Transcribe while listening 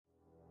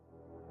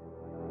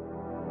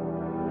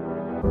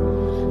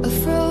A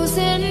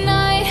frozen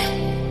night,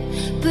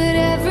 but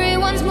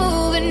everyone's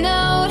moving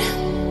out.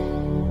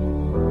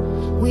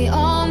 We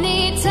all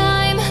need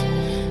time,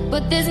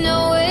 but there's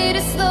no way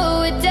to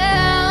slow it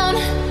down.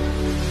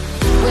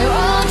 We're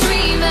all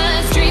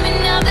dreamers,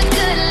 dreaming of the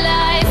good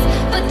life,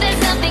 but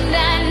there's nothing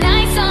that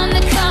nice on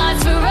the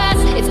cards for us.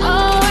 It's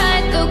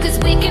alright though, 'cause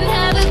we can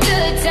have a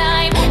good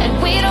time,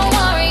 and we don't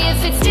worry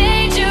if it's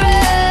dangerous.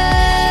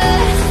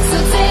 So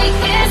take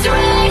this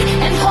ride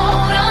and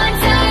hold on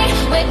tight.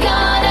 We're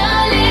gonna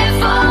live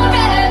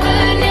forever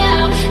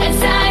now, and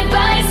side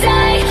by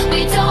side,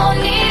 we don't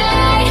need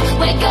light.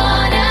 We're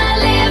gonna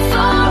live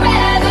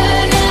forever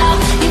now.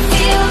 You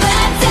feel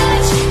that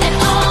touch and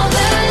all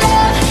the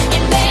love,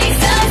 it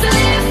makes us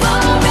live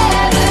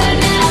forever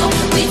now.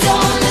 We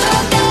don't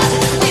look up,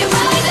 we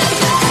rise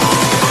above.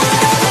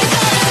 We're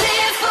gonna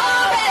live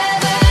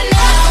forever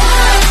now.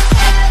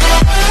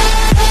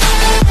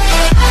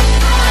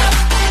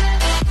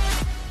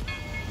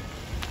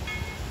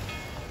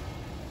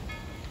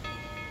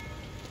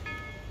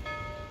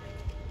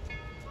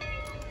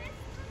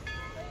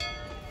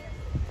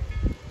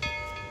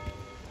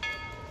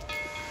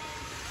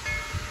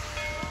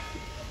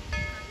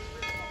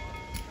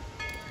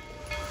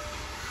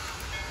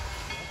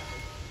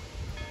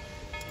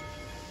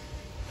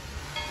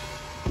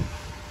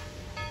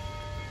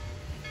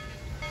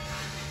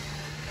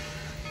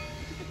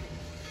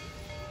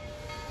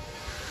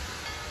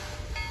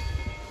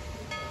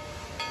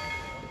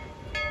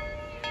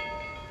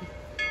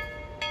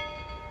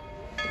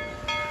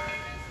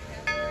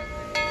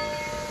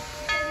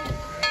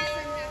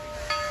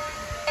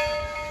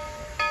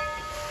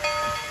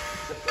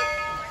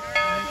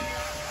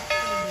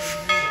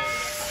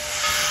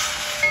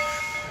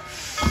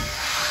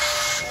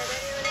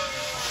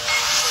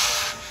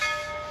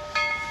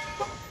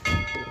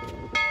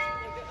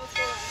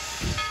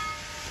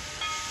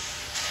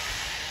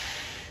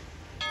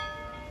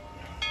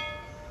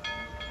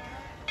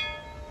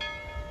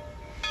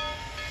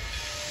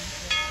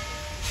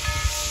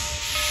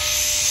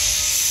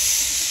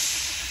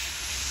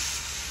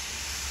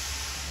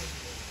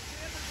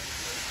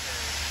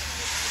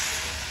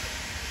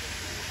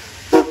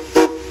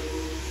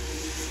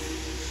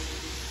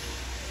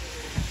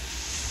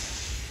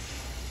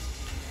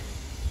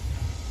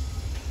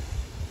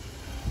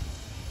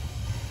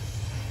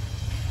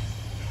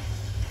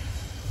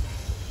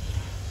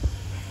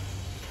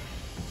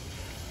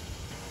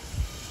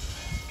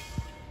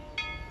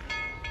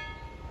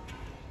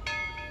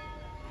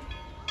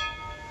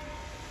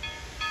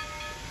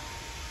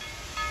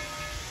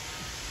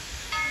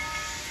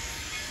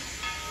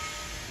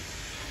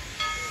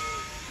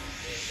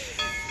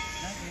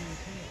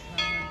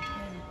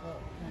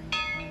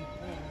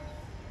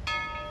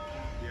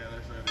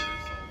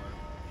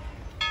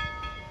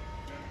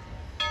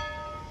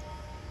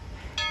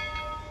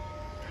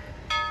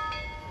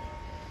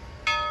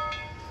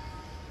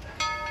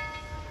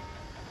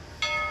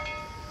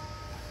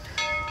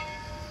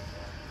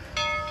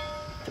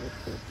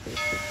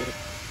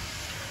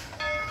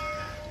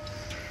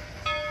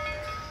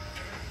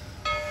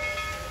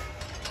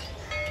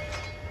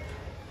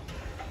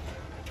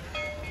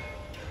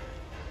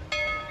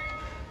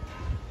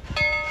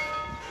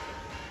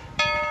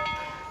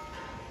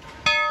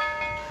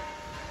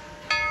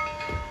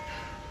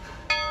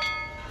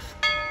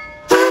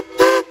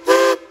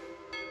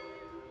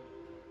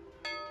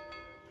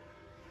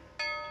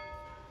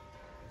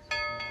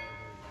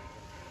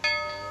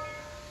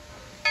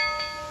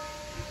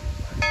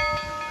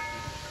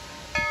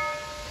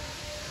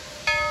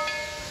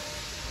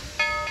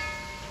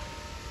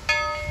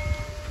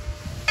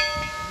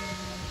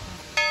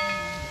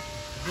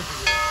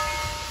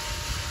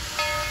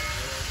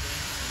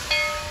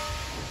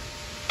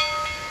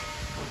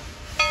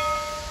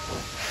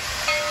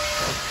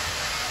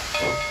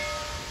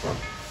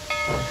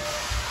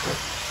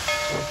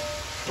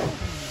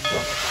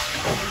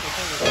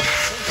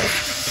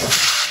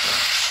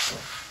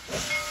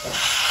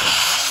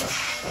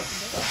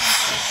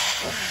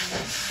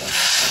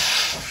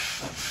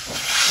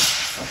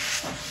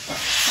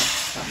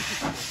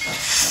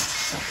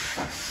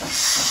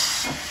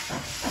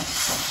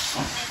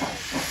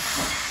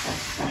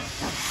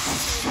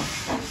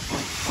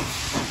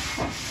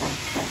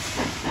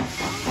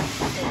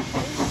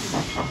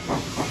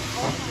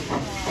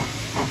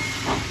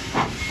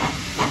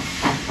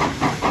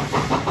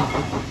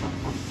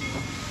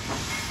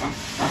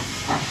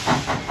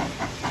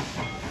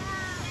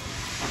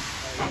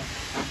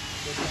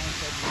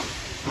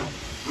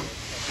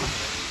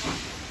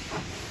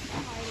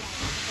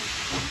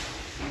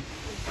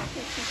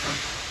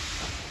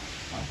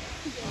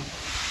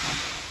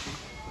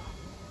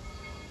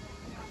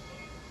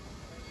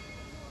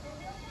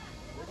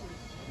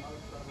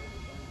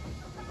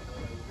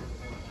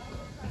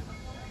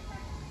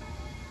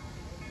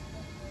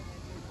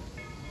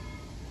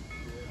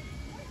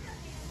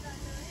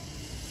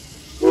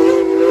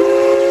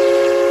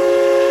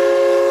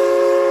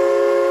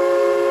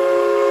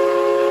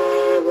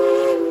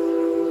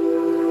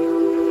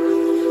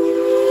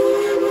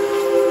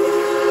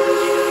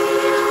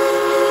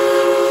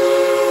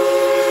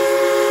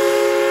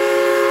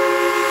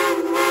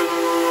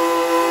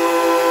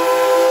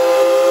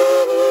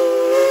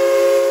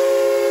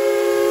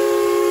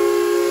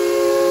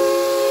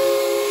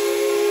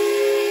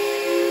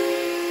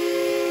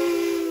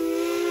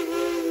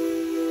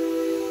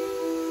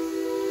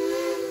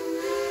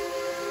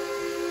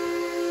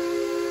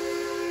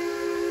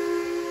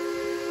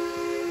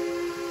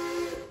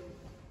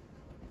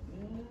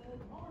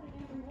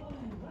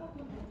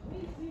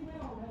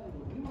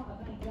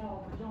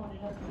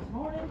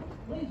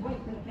 Please wait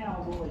for the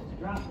cowboys to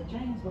drop the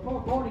chains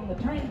before boarding the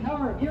train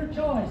car of your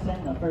choice,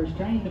 and the first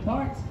train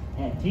departs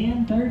at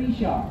 10:30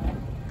 sharp.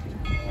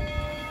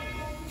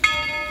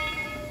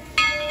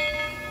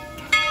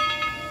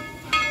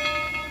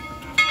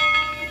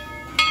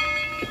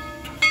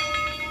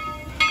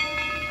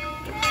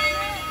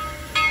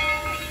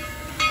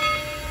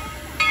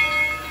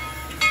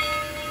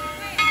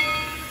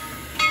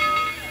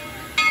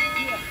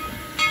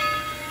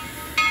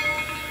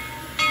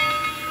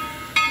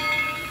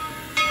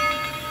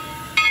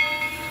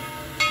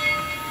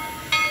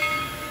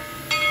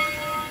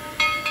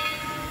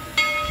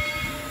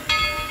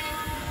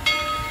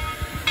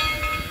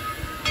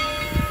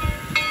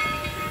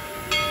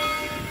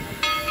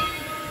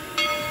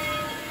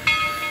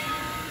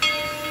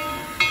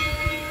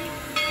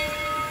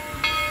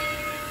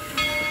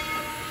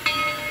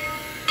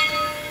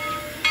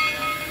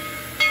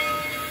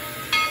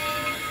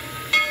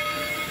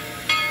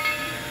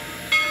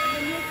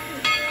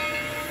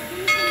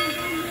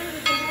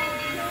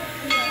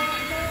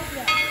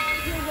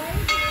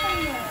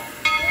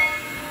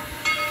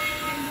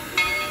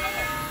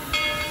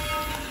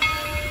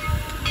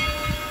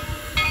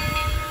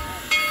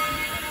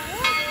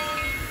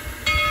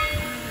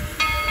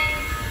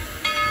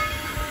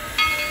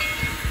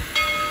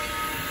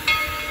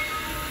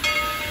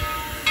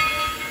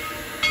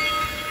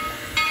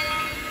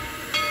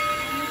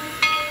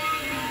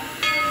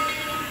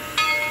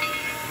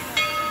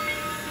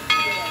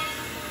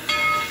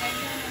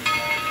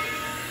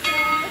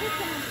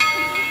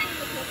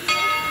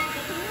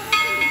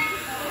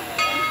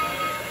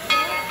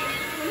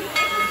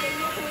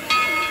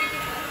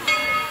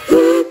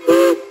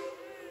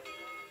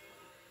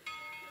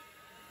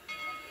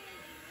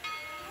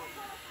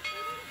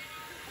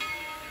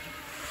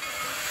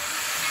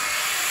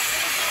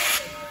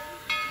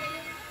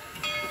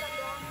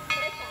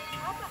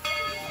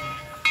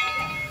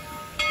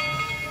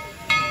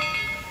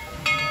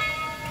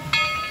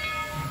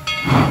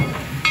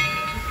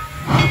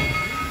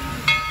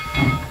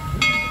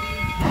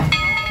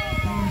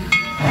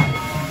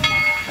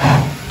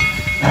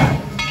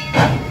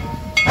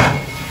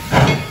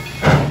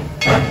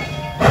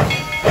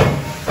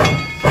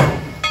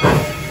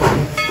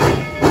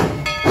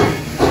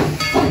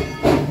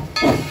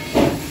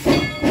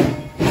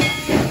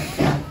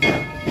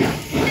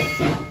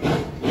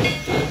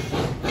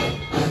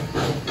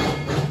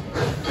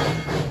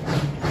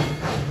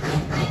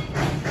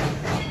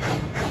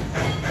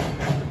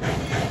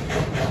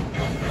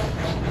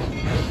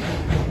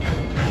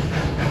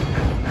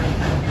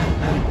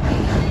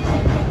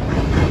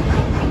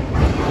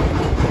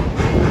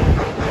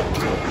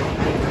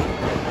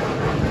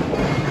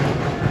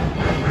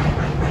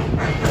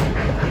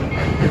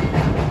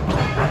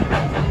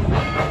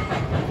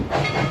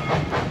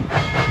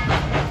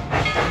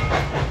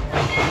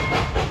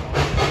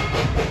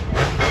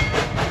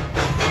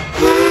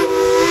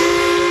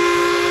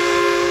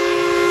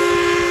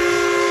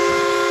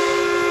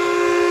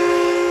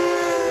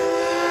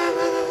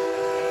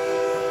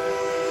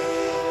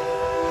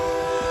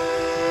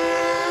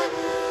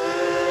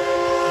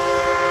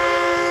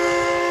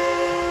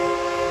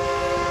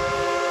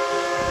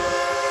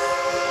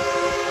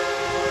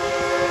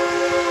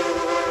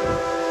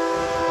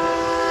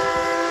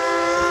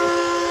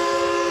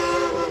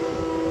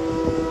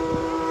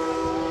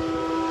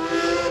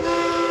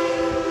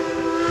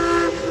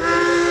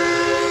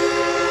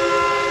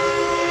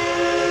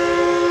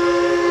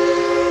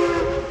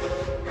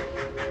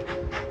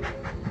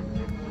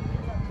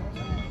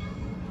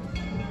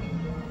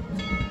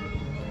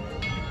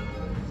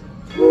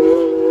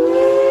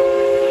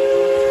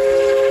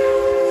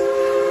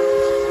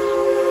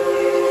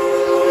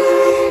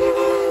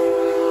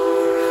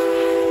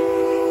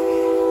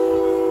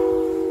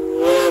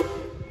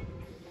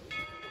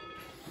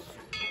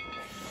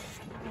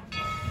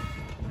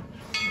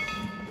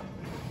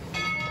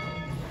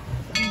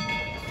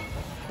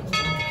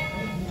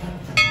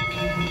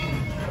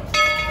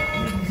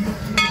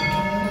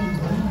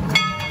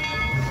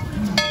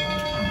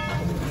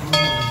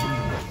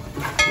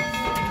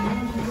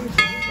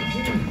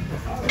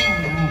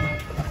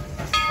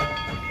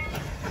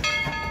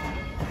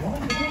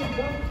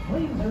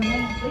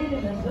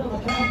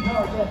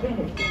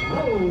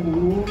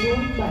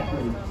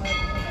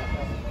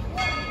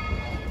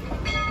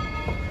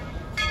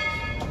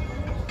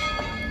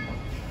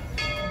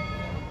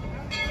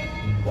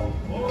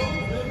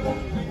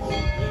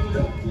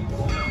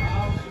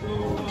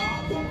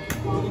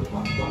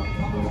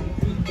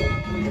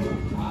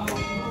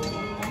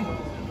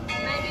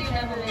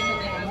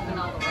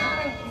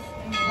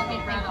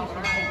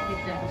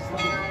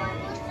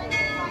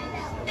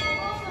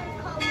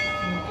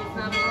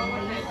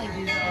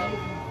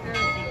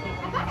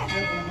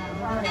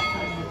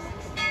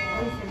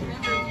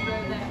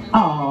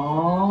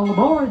 All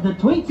aboard the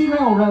Tweetsie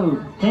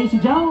Railroad. Casey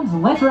Jones,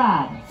 let's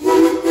ride.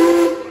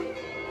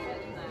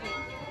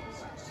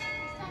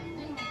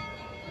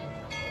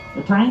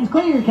 The train's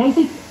clear,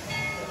 Casey.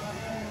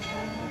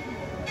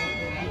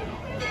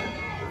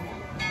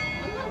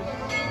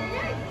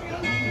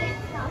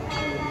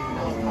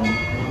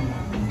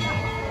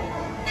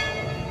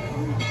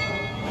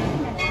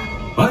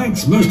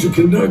 seats, Mr.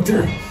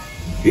 Conductor.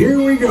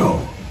 Here we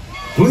go.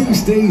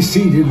 Please stay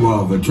seated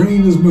while the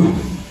train is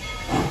moving.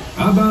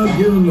 How about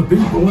giving the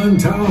people in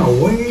town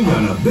a wave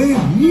and a big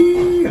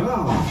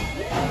yee-haw?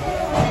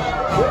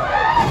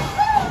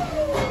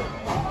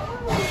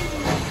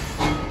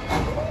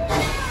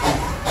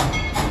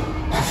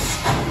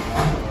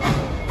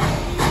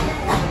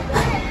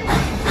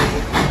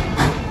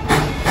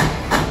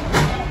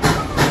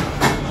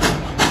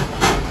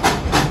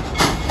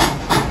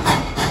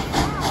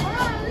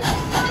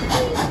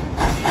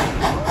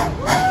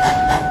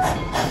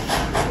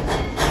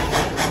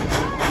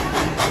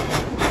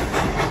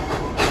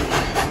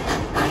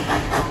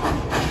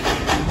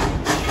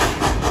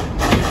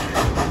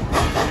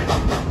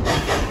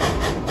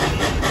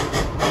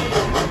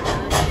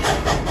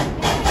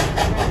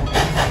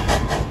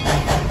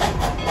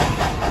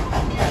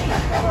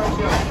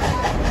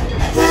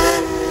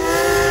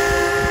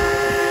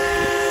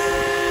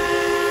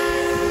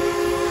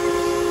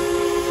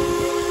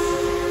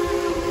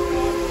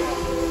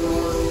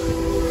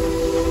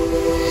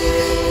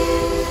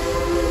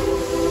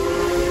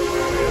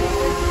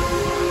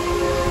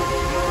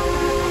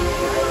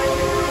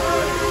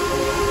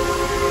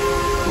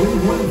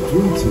 We've left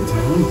Tweetsie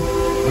town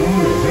and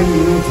are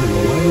heading out to the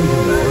land of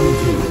the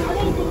frontier.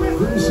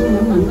 Pretty soon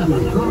we'll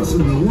be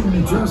crossing the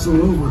wooden trestle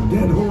over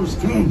Dead Horse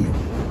Canyon.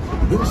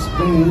 This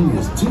span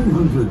is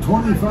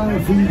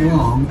 225 feet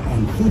long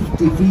and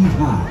 50 feet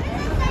high.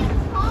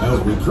 As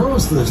we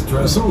cross this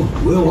trestle,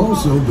 we'll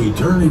also be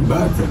turning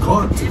back the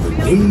clock to the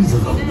days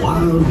of the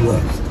Wild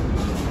West.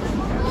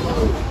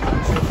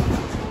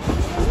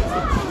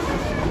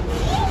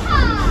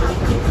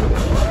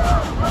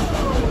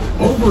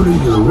 Over to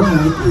your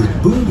right is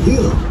Boot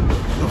Hill,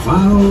 the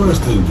final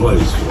resting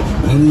place for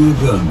many a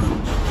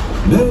gunman.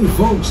 Many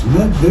folks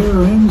met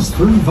their ends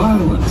through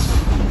violence,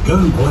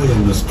 gunplay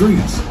in the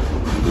streets,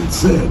 and it's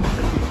said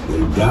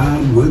they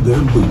died with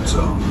their boots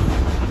on.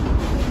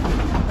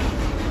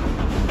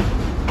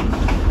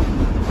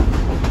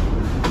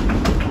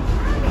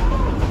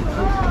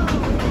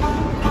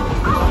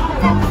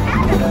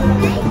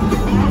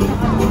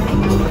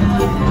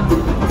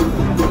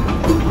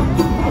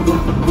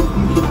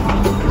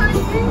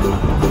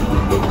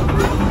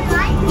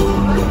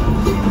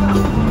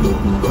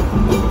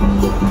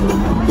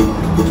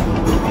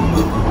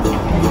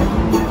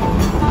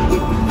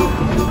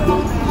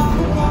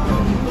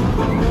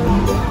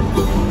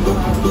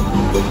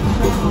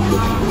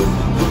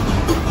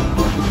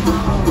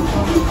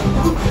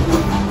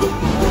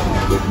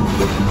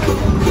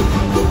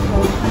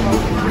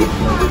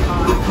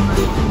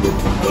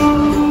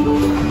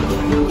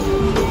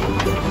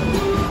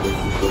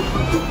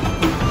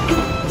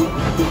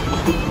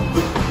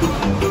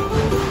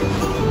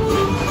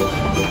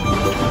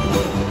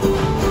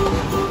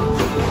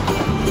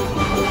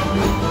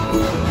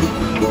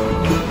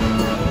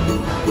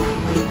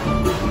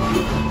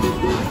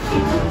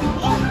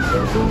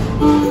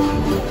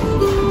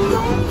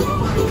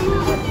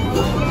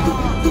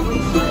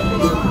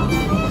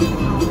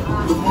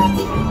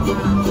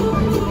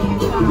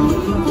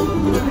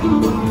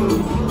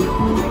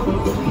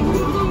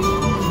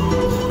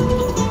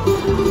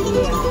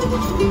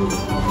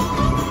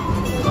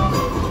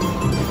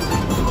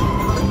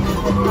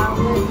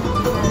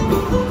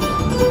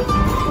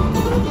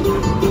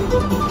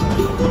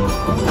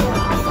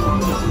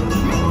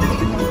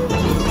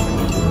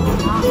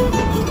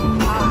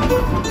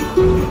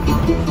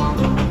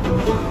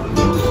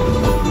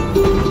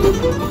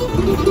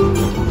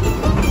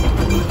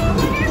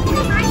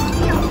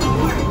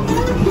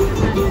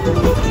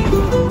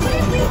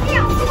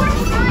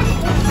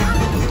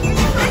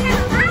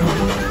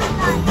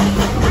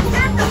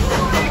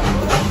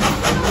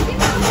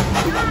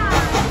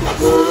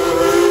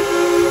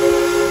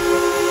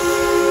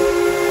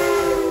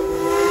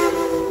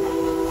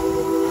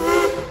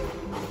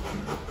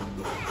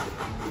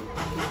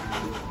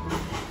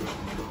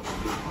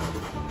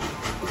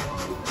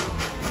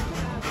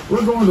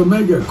 We're going to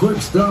make a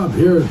quick stop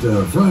here at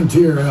the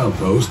Frontier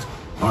Outpost.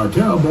 Our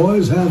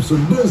cowboys have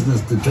some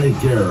business to take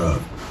care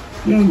of,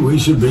 and we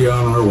should be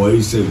on our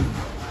way soon.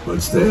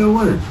 But stay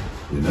alert.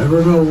 You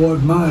never know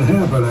what might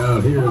happen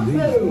out here these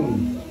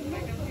days.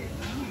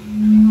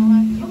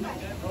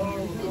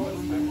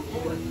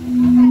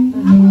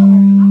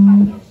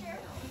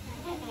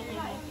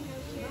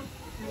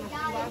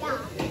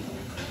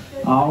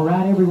 All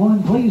right,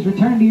 everyone, please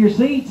return to your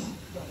seats.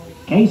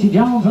 Casey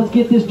Jones, let's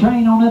get this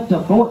train on up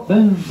to Fort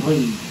Boone,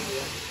 please.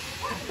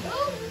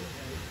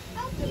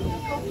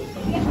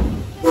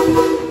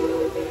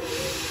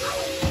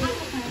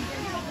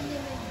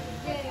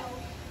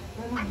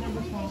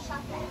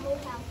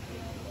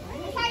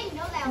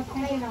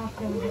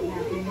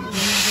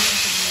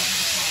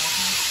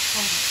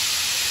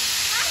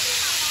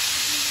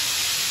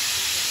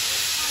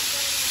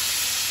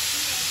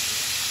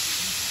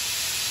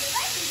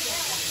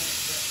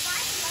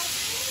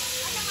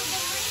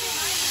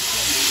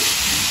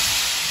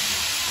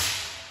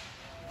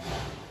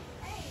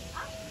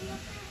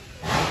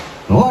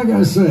 Like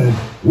I said,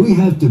 we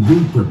have to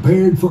be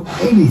prepared for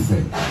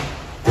anything.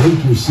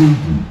 Take your seat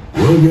and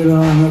we'll get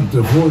on up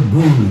to Fort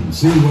Boone and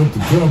see what the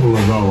trouble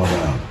is all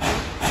about.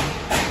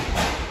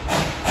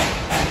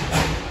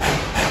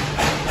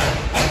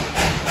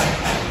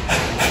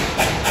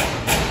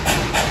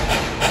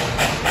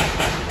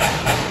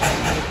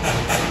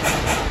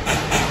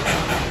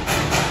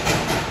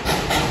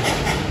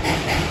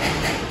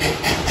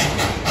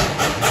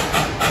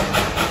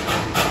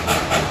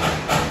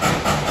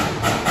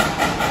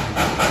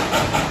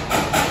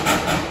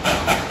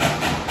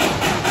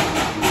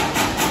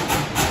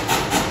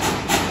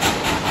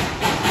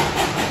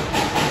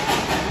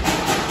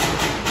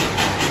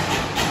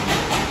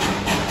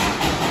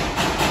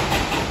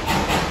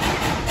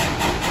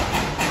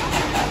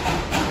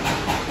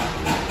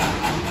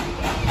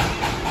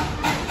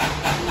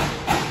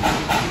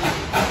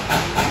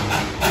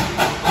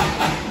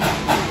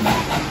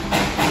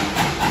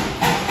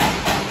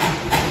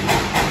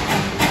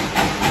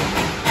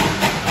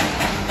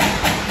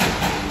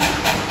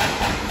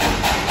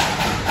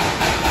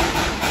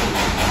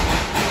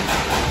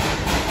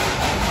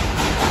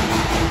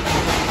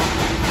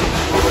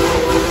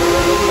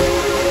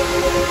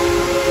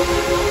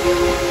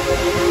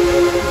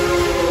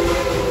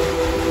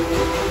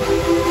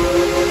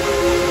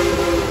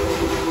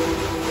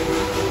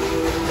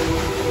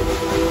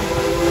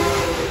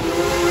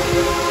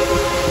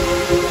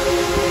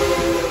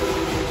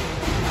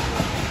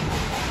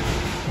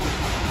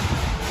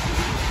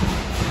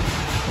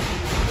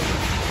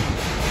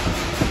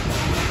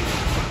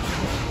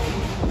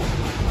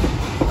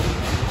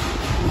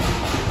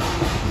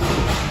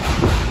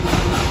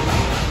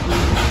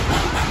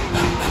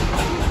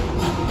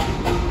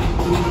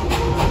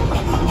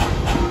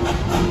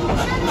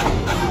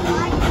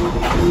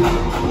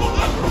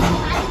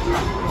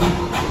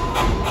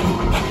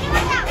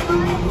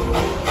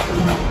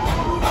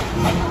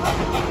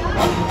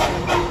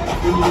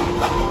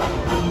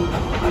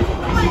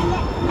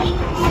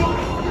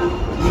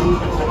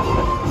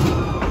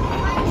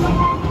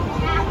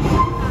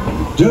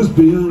 Just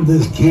beyond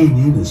this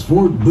canyon is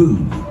Fort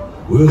Boone.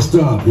 We'll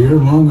stop here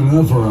long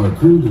enough for our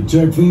crew to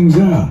check things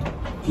out.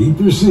 Keep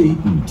your seat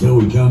until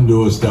we come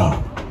to a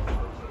stop.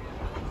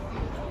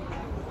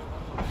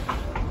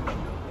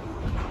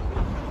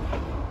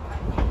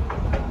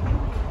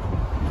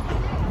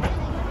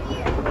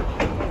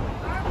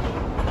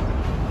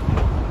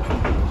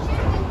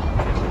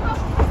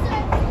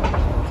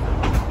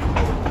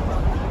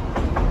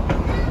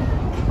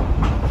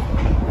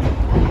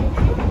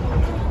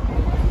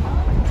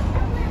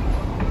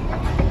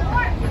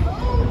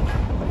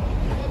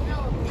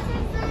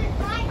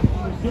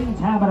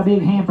 How about a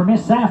big hand for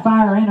Miss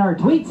Sapphire and our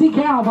Tweetsie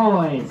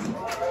Cowboys?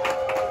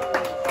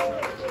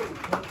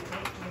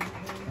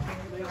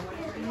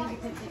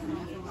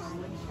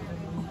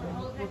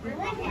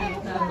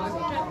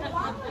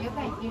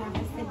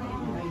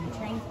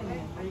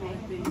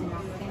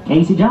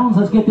 Casey Jones,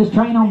 let's get this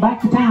train on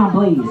back to town,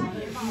 please.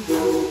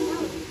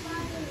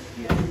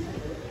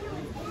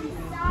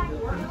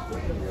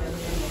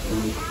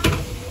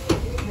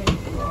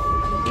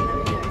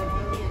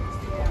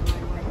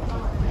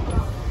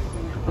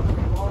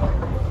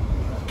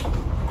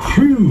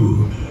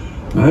 Phew,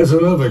 that's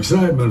enough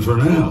excitement for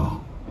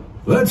now.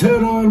 Let's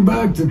head on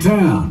back to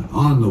town.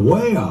 On the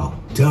way, I'll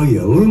tell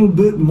you a little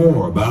bit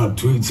more about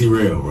Tweetsie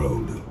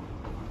Railroad.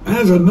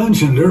 As I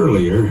mentioned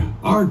earlier,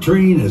 our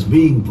train is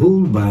being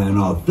pulled by an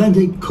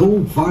authentic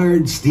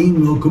coal-fired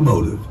steam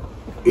locomotive.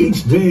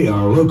 Each day,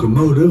 our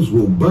locomotives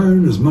will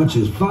burn as much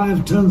as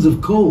 5 tons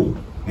of coal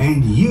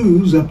and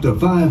use up to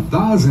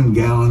 5,000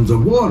 gallons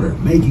of water,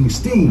 making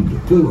steam to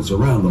pull us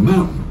around the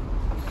mountain.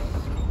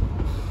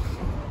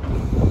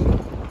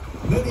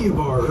 Many of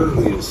our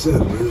earliest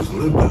settlers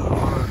lived a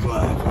hard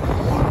life in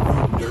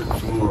one-room dirt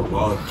floor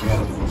log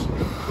cabins,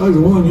 like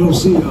the one you'll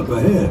see up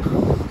ahead.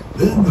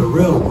 Then the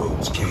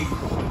railroads came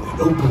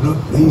and opened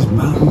up these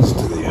mountains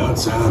to the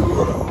outside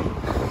world.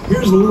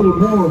 Here's a little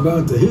more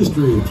about the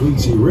history of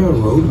Tweetsie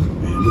Railroad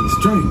and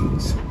its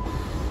trains.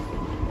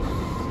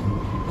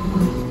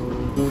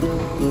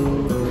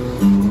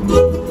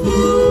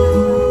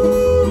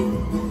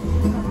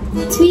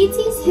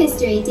 Tweetsie's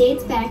history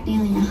dates back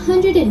nearly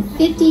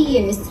 150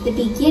 years to the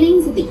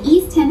beginnings of the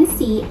East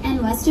Tennessee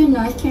and Western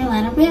North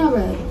Carolina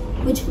Railroad,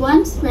 which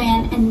once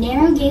ran a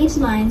narrow-gauge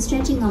line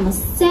stretching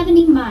almost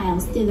 70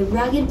 miles through the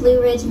rugged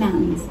Blue Ridge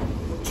Mountains.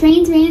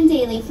 Trains ran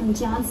daily from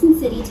Johnson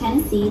City,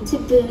 Tennessee to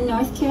Boone,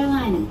 North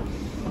Carolina.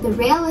 The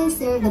railway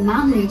served the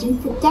mountain region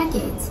for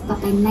decades,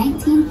 but by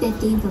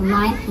 1950 the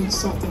line had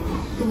shut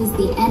down. It was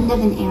the end of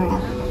an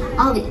era.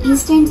 All the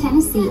eastern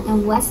Tennessee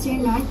and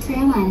western North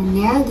Carolina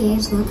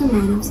narrow-gauge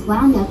locomotives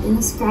wound up in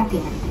the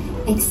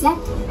scrapyard, except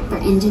for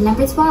engine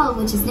number 12,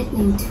 which is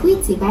nicknamed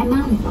Tweetsie by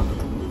mountain folk.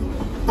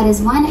 But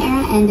as one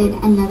era ended,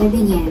 another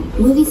began.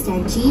 Movie star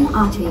Gene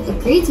Autry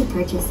agreed to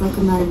purchase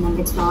locomotive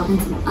number 12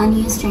 and some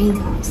unused train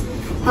cars.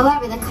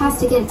 However, the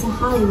cost to get it to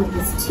Hollywood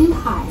was too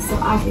high, so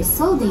Autry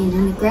sold the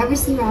engine to Grover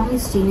C.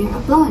 Robbins Jr.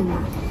 of Blowing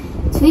Rock.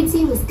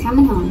 Tweetsie was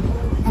coming home.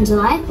 On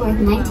July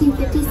 4th,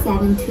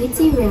 1957,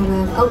 Tweetsie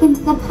Railroad opened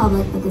to the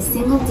public with a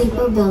single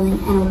depot building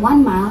and a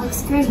 1-mile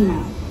excursion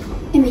route.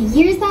 In the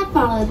years that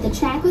followed, the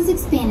track was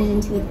expanded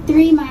into a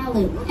 3-mile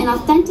loop. An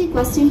authentic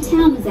western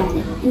town was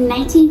added. In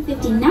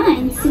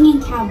 1959,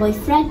 singing cowboy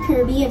Fred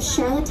Kirby of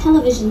Charlotte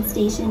television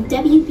station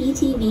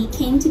WBTV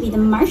came to be the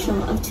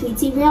marshal of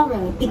Tweetsie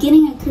Railroad,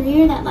 beginning a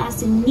career that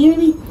lasted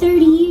nearly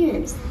 30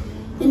 years.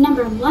 The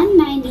number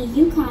 190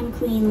 Yukon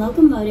Queen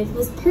locomotive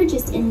was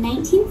purchased in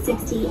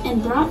 1960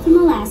 and brought from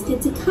Alaska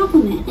to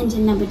complement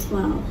engine number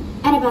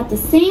 12. At about the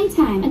same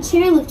time, a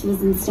chairlift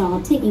was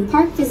installed, taking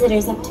park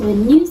visitors up to a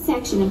new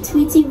section of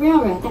Tweetsie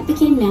Railroad that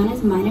became known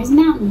as Miners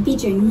Mountain,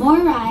 featuring more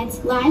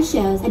rides, live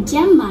shows, a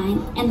gem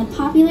mine, and the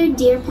popular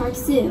Deer Park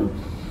Zoo.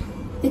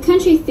 The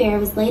country fair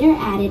was later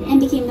added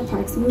and became the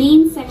park's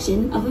main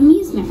section of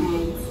amusement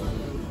rides.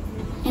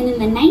 And in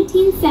the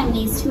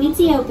 1970s,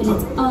 Tweetsie opened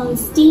its own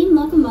steam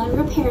locomotive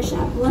repair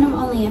shop, one of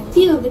only a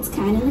few of its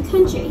kind in the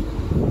country.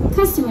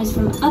 Customers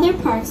from other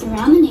parks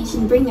around the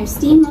nation bring their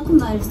steam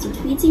locomotives to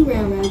Tweetsie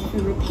Railroad for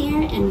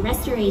repair and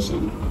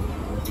restoration.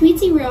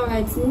 Tweetsie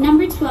Railroad's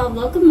number 12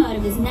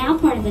 locomotive is now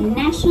part of the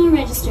National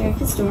Register of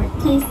Historic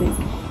Places,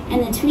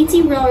 and the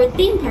Tweetsie Railroad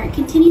theme park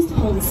continues to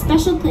hold a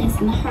special place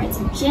in the hearts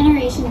of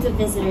generations of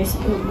visitors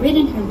who have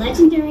ridden her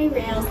legendary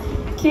rails,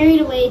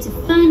 carried away to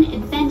fun,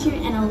 adventure,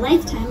 and a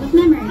lifetime of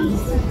memories.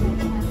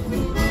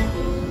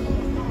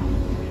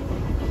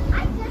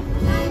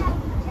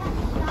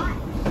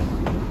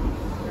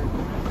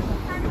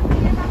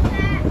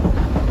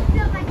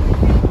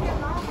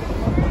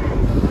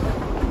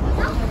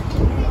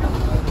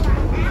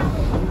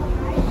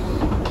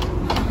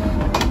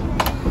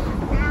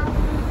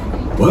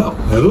 Well,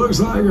 it looks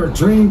like our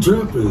train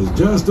trip is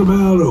just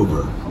about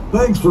over.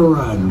 Thanks for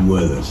riding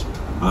with us.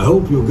 I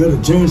hope you'll get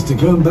a chance to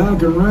come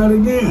back and ride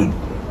again.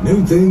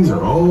 New things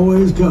are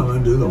always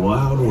coming to the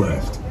Wild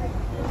West.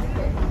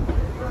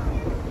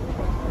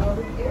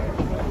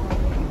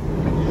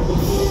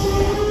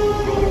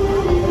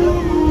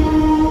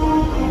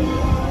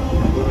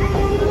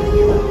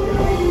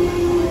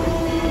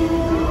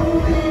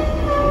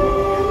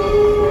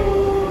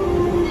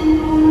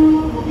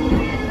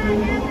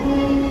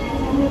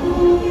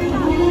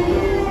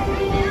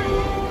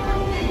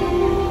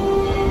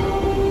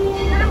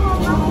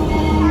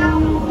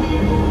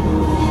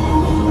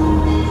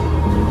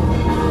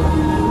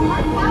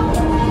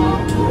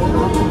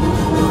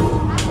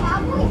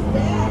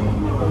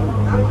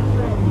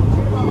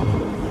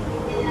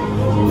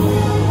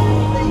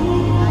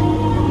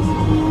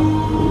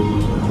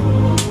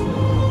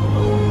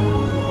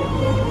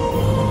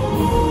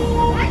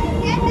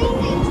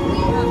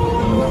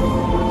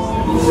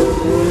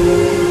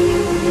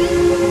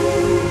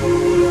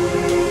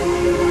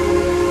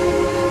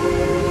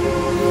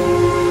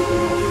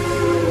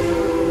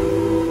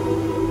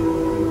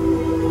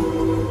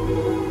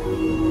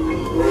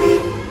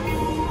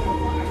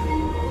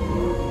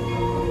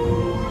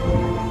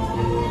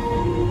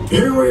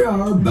 Here we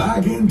are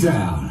back in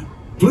town.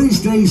 Please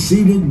stay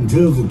seated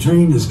until the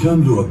train has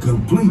come to a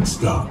complete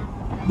stop.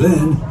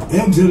 Then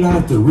exit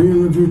out the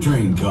rear of your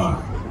train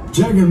car.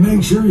 Check and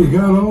make sure you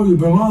got all your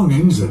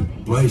belongings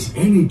and place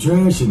any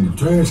trash in the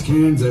trash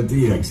cans at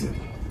the exit.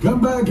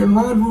 Come back and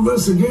ride with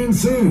us again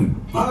soon.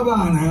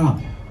 Bye-bye now.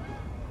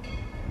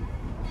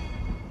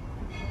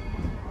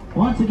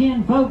 Once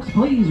again, folks,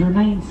 please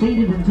remain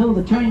seated until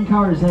the train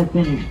cars have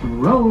finished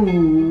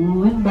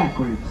rolling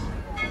backwards.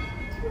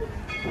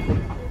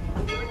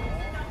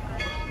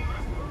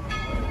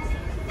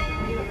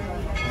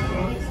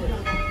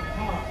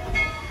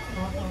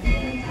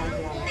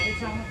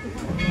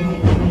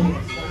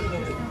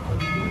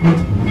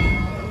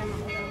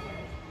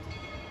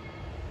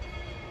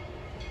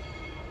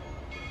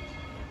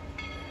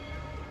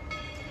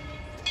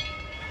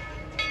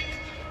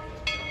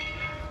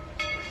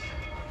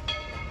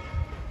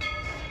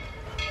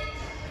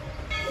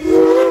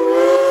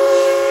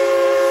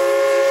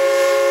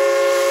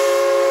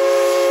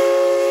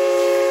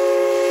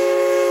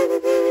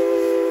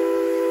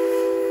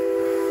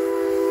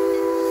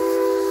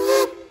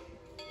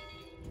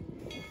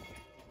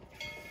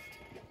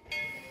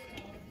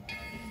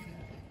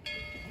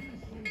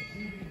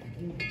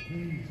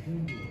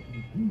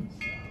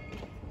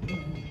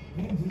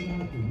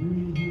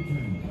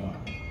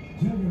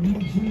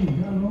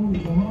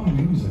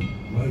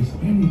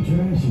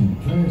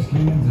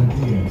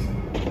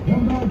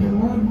 Come back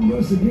and ride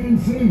with us again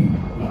soon.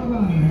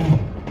 Bye-bye now.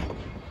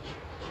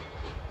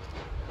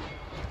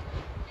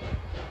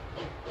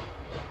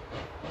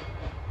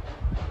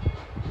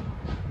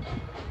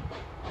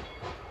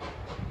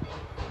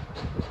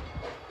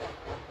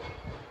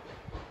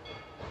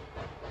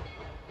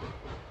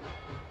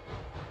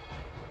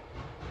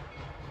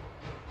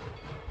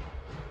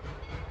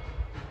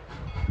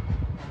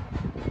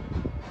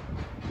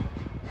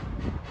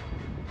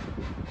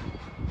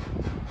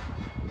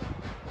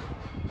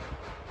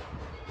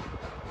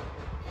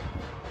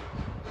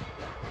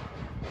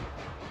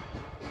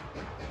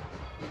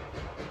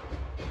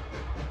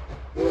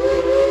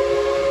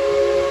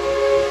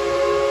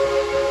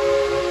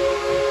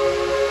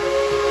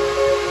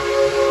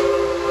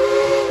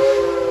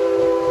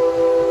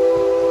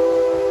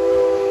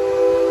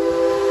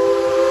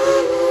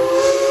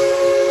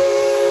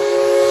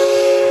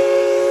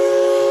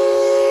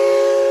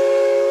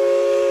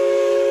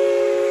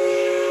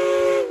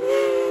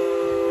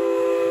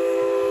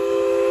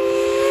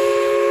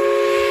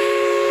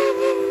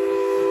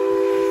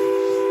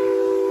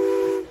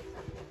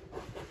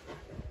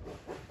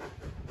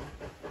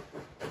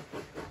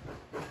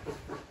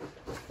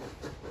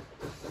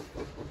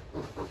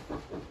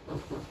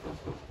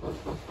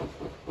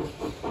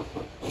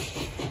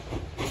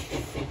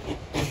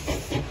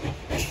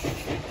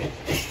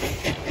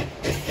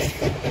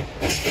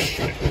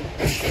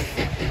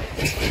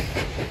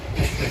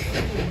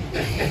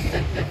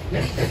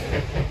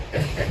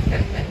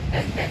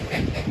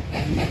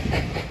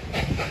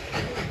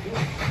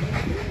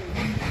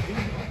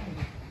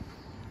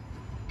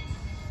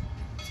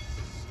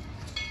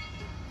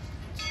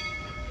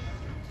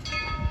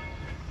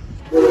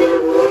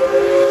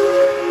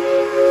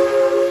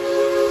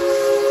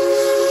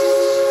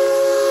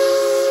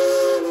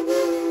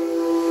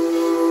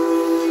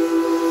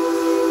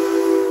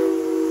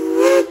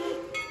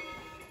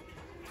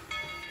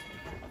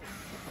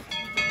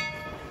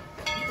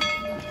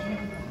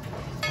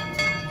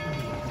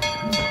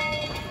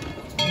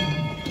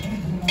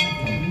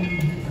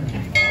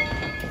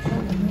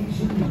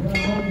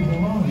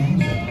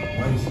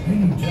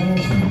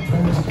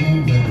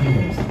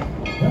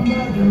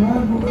 and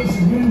ride with us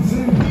again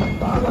soon.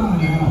 Bye-bye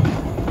now.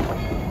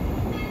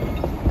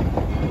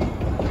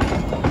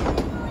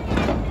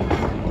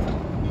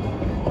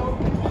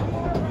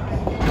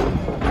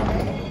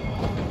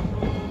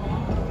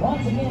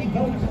 Once again,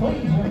 folks,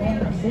 please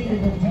remain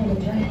seated until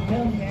the train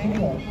comes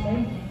to a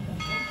safe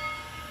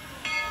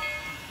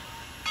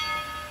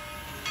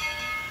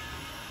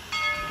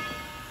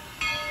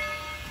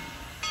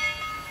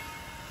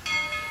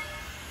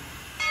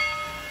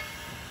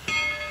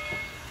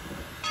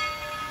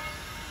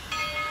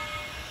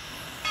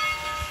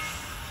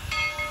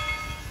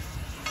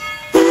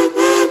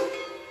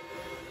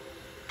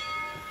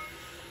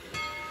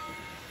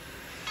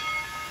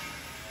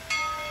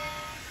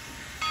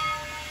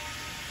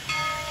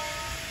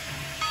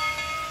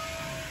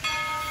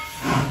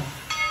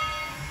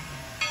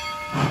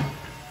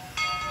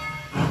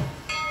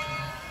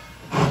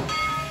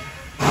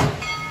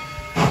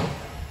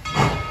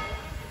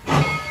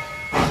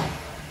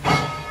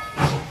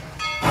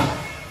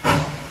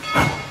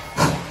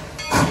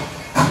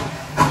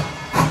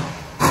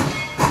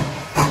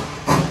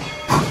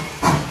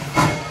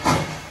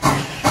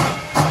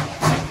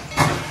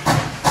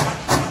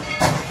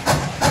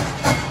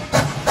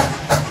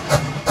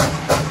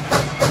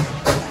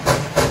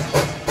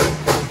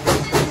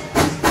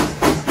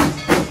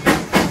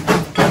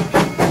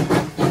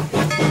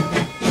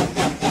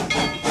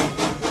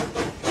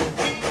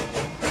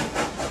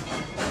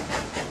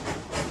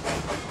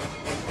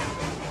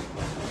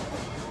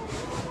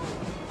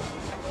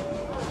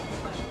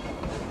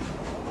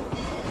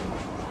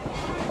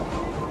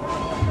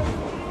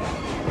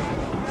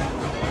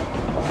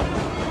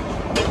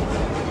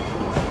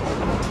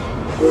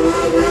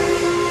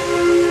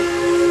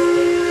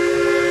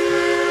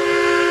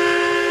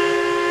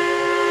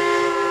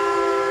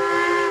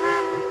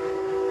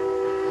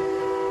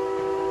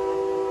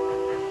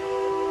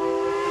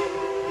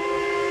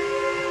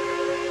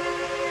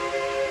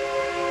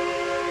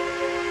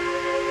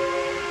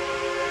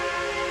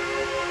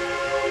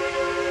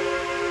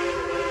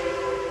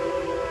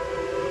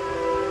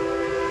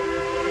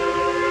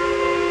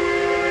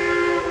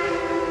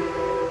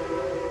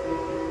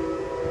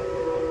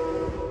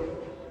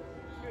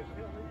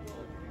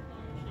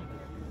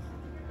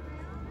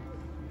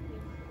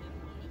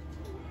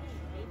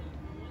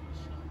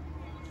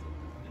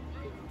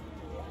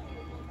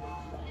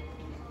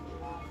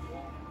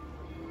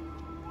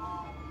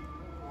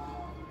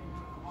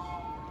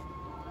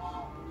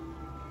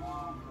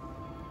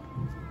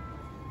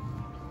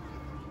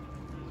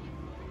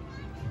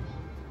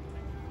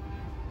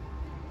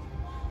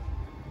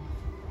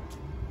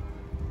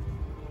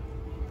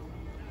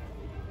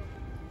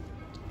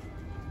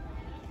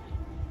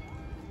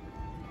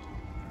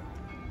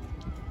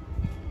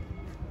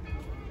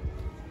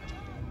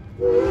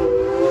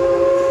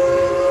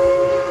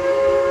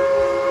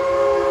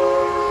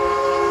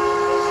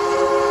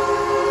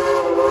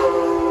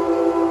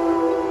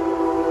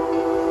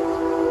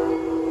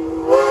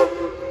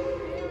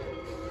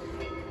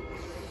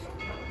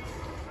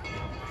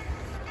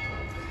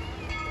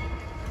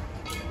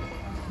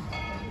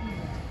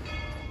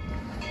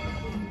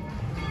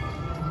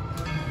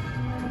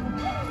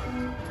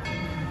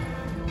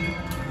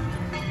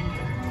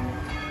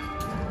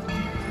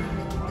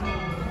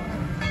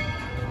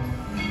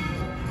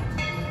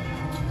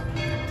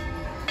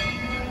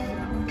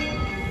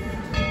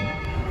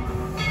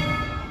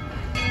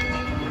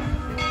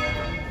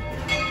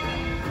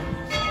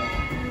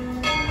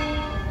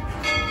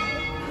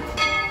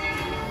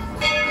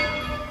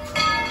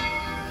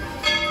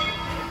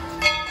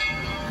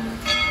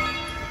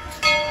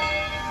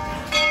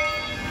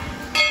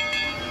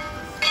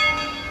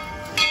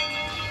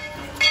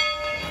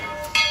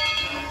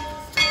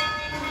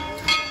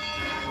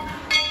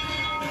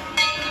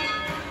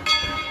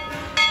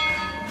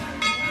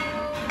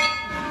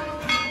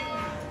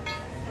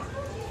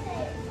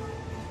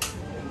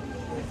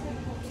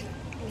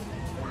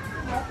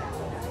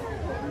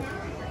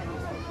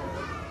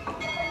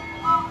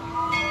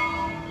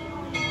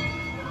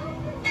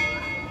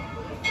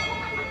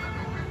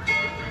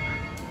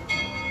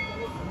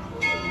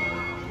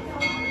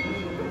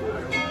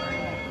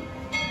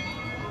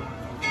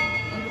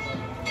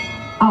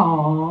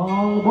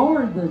All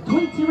aboard the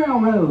Tweetsie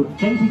Railroad.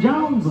 Casey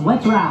Jones,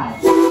 let's ride.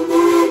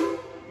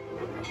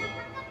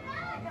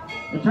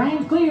 The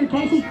train's clear,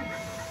 Casey.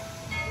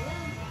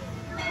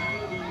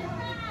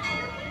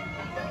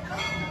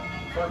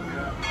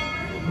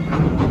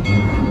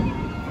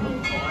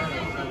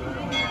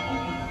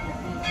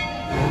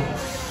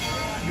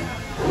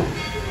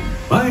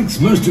 Thanks,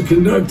 Mr.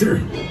 Conductor.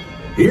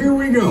 Here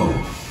we go.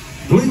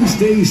 Please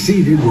stay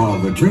seated while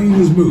the train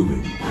is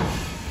moving.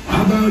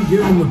 How about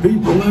giving the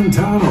people in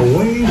town a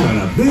wave and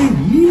a big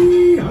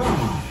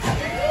yee-haw?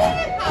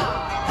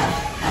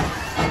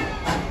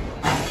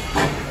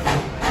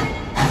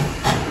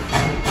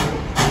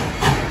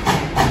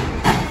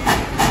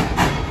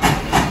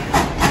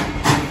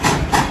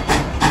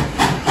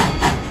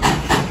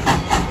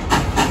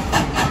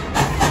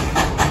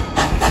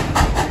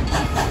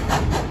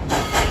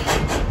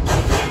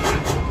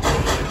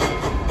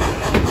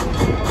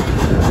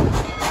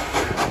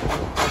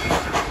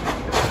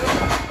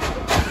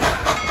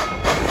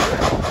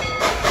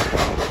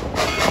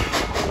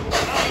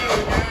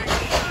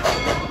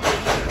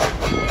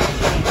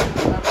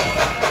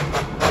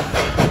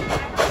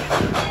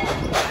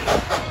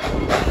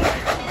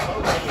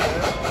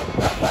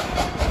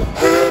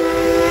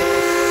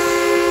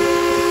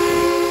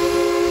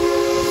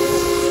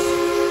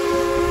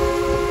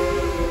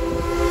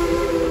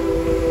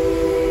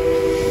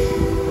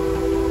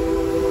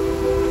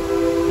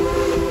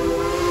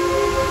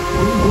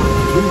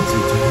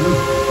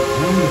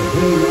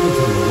 heading out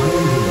to the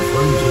land of the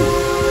frontier.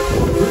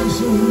 Pretty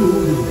soon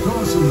we'll be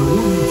crossing the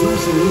wooden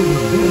trestle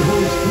over Dead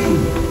Horse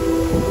Canyon.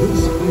 This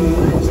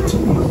span is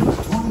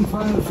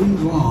 225 feet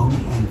long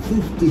and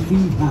 50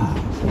 feet high.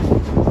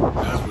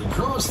 As we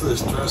cross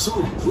this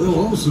trestle, we'll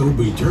also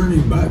be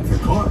turning back the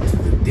clock to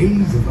the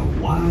days of the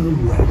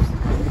Wild West.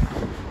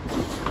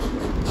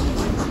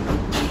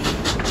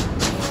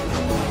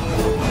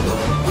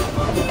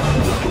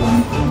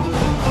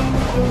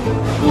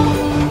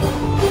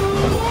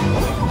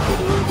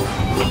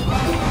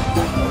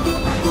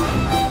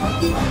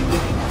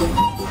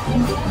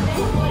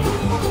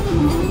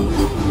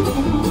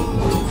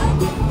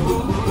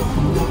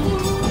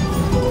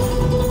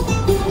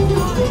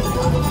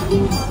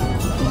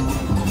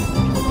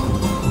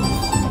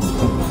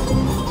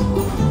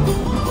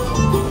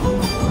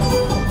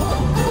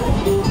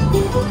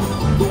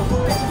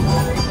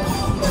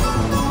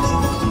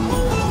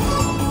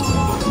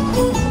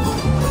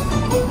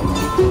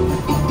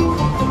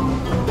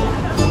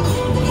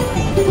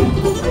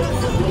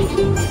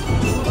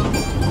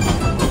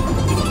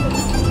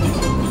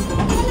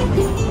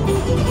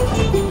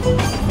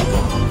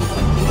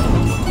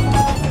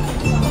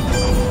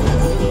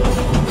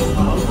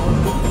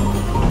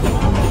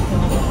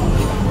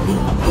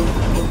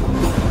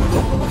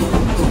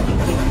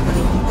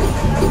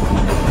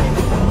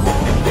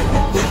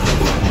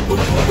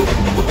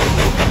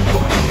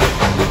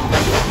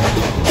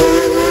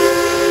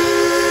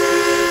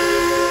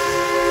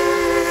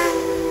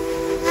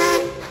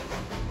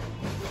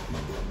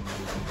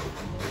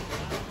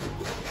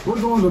 We're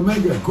going to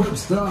make a quick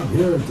stop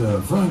here at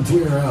the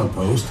Frontier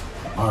Outpost.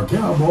 Our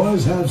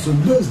cowboys have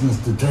some business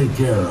to take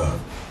care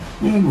of,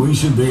 and we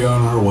should be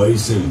on our way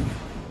soon.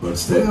 But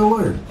stay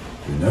alert.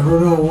 You never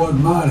know what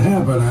might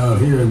happen out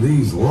here in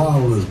these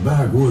lawless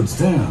backwoods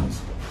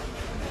towns.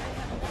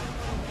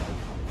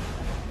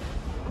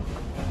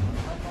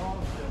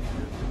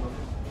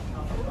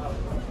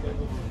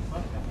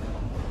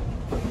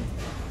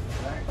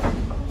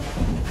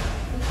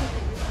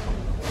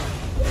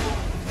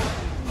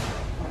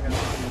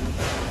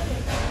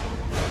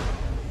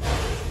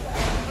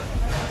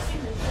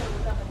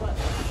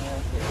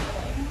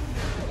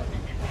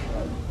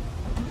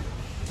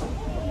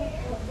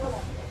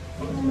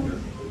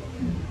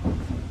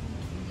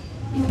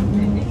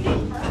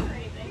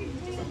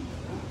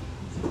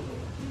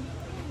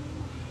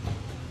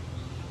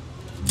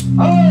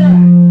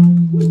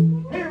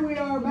 Here we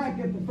are back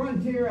at the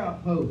Frontier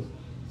Outpost.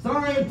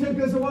 Sorry it took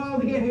us a while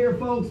to get here,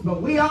 folks,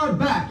 but we are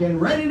back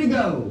and ready to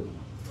go.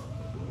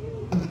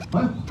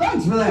 Well,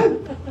 thanks for that.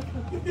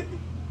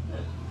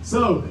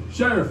 So,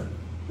 Sheriff,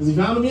 has he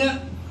found him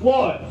yet?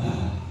 What?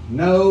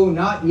 No,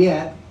 not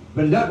yet,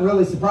 but it doesn't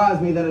really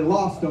surprise me that he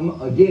lost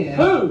them again.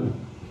 Who?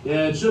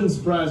 Yeah, it shouldn't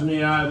surprise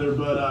me either,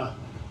 but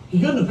he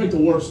couldn't have picked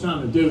the worst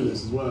time to do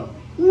this as well.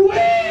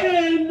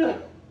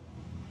 When?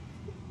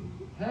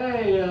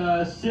 Hey,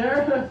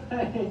 Sheriff,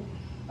 hey,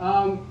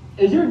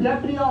 is your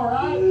deputy all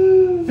right?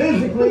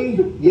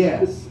 Physically,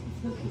 yes.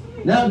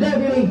 Now,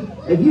 Deputy,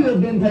 if you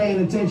had been paying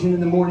attention in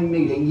the morning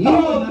meeting, you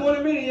the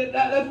morning meeting,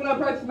 that's when I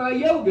practice my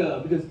yoga,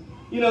 because,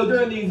 you know,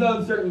 during these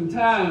uncertain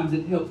times,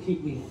 it helps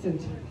keep me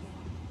centered.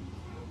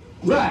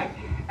 Right.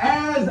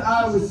 As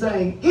I was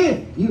saying,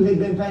 if you had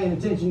been paying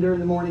attention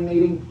during the morning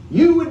meeting,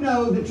 you would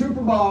know that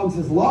Trooper Boggs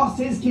has lost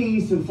his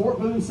keys to the Fort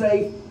Boone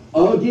safe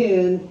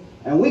again,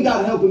 and we got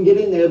to help him get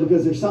in there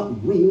because there's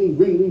something really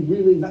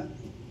bad.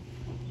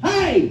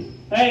 Hey!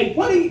 Hey!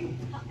 What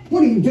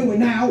are you doing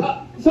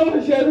now?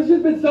 Sorry, Sheriff, it's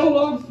just been so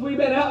long since we've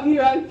been out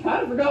here, I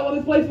kind of forgot what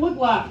this place looked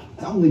like.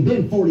 It's only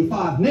been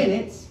 45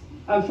 minutes.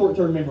 I have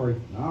short-term memory.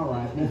 All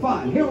right, well,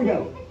 fine. Here we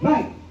go.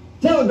 Bank,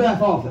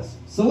 telegraph office,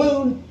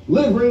 saloon,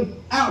 livery,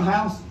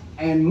 outhouse,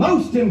 and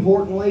most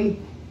importantly,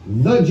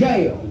 the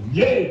jail.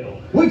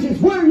 Jail? Which is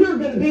where you're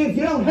going to be if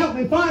you don't help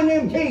me find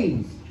them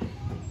keys.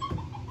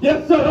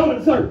 Yes, sir. On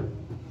it, sir.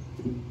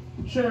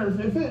 Sheriff,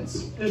 if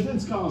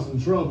it's causing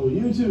trouble,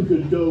 you two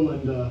could go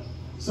and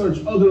search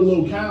other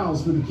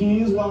locales for the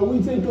keys while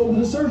we take over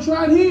the search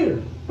right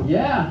here.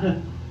 Yeah,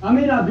 I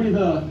may not be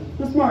the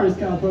smartest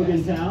cowpoke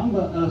in town,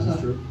 but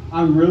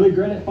I'm really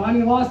great at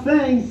finding lost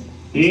things.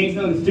 He ain't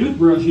found his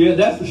toothbrush yet,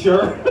 that's for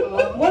sure.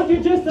 What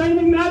did you just say?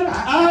 Anything matter?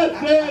 I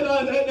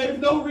said there's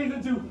no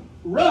reason to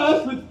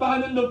rush with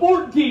finding the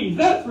fort keys,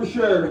 that's for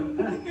sure.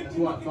 That's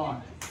what I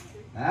thought.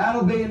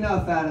 That'll be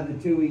enough out of the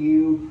two of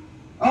you.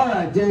 All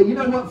right, you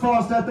know what,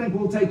 Frost? I think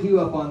we'll take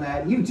you up on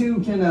that. You two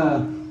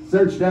can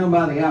search down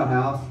by the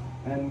outhouse,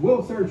 and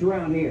we'll search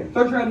around here.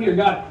 Search around here,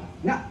 got it.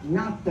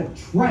 Not the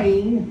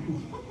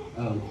train.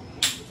 Oh,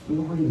 we've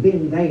already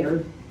been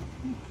there.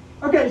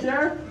 Okay,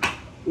 Sheriff.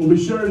 We'll be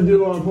sure to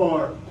do our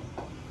part.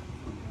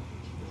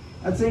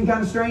 That seemed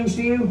kind of strange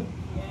to you?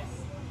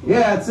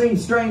 Yeah, it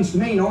seems strange to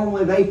me.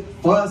 Normally they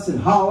fuss and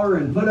holler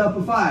and put up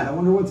a fight. I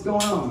wonder what's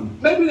going on.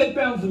 Maybe they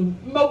found some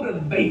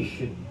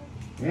motivation.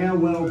 Yeah,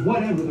 well,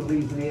 whatever the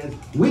reason is,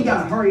 we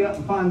gotta hurry up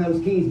and find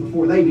those keys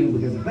before they do,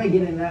 because if they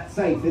get in that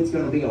safe, it's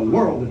gonna be a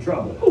world of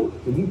trouble. Ooh.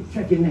 So you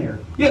check in there.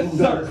 Yes, we'll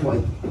sir. This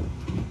way.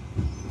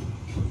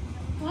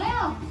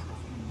 Well,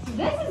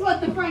 This is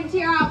what the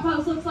Frontier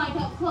Outpost looks like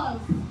up close.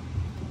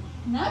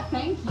 No,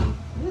 thank you.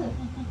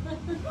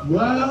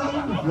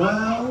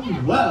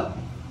 Well.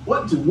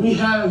 What do we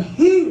have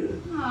here?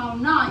 Oh,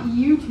 not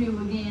you two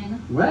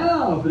again.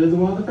 Well, if it isn't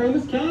one of the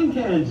famous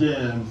can-can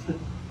gyms.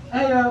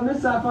 Hey,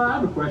 Miss Sapphire, I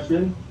have a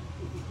question.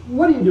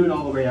 What are you doing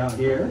all the way out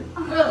here?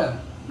 Yeah,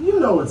 you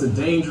know it's a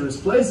dangerous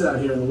place out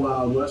here in the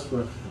Wild West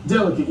for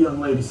delicate young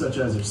ladies such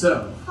as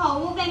yourself.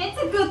 Oh, well then it's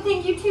a good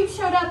thing you two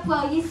showed up.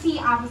 Well, you see,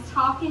 I was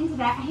talking to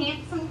that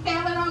handsome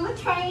fella on the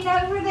train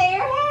over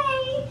there.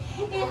 Hey!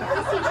 And you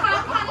see,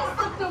 time kind of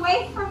slipped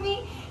away from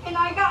me, and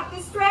I got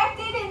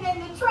distracted, and then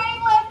the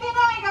train left, and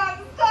I got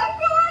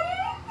stuck on it.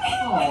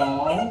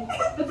 Aw,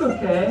 it's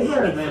okay.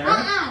 Here and there.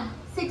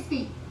 6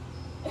 feet.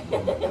 Can you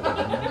guys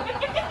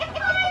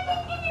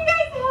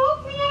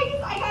help me?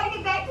 I gotta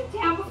get back to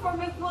town before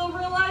Miss Will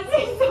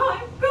realizes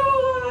I'm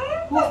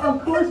gone. Well,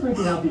 of course we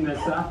can help you, Miss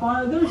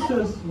Sapphire. There's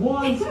just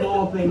one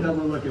small thing that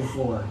we're looking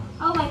for.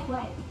 Oh, like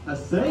what? A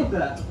safe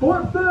that's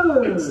Fort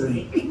Food.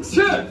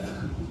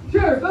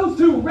 Sheriff, those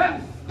two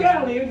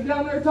rapscallions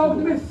down there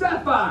talking to Miss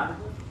Sapphire.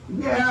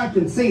 Yeah, I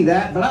can see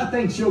that, but I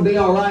think she'll be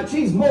all right.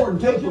 She's more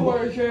than Don't you capable.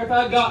 worry, Sheriff,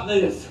 I got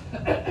this.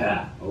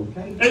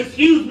 Okay.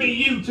 Excuse me,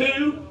 you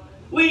two.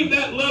 Leave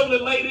that lovely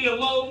lady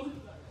alone.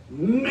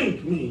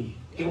 Make me.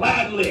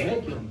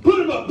 Gladly.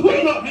 Put him up, put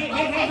him up. Hey.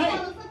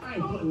 I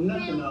ain't putting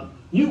nothing up.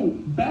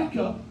 You back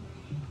up.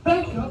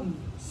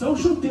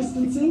 Social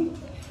distancing.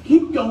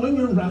 Keep going,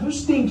 you're rather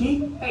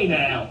stinky. Hey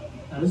now.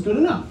 That is good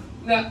enough.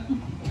 Now,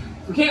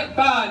 if we can't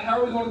find, how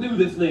are we going to do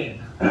this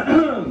then?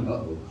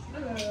 Uh-oh.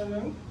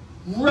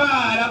 Right,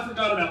 I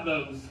forgot about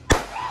those.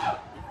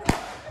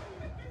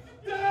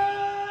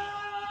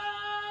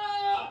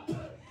 Stop!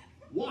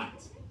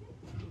 What?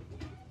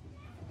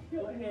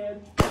 Go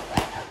ahead.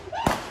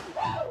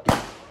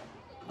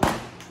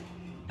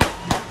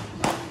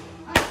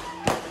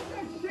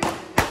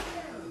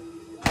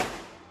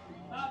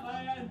 Not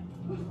bad.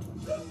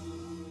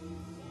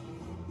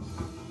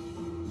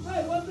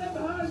 Hey, what's that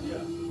behind you?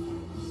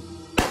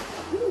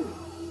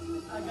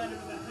 I got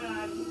it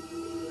behind you.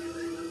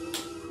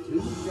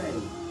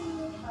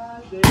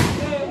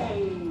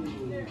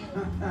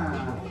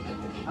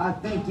 I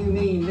think you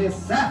mean Miss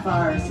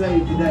Sapphire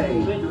saved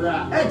today.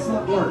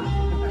 Excellent work.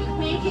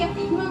 Thank you.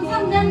 When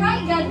something done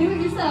right, you gotta do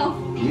it yourself.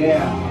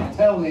 Yeah,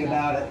 tell me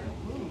about it.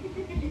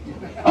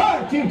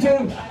 All right, you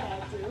two.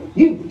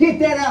 You get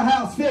that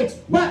outhouse fixed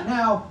right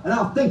now, and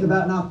I'll think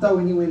about not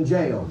throwing you in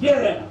jail.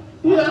 Yeah.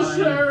 Yes,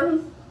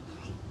 Sheriff.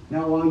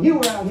 Now, while you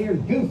were out here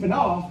goofing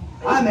off,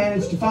 I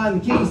managed to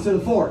find the keys to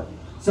the fort.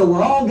 So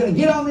we're all going to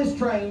get on this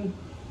train,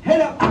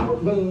 head up to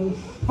Fort Boone,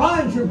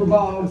 find Trooper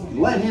Boggs, and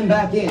let him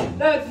back in.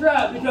 That's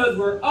right, because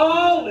we're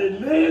all in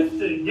this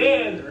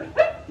together.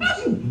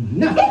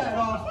 Knock that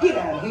off. Get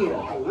out of here.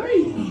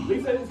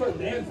 We said we start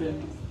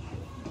dancing.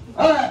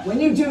 All right, when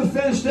you two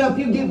finished up,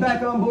 you get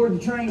back on board the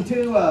train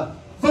too.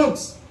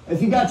 Folks,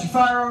 if you got your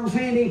firearms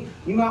handy,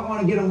 you might want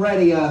to get them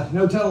ready.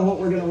 No telling what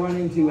we're going to run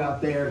into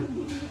out there.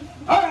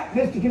 All right,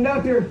 Mr.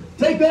 Conductor,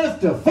 take us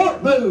to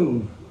Fort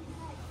Boone.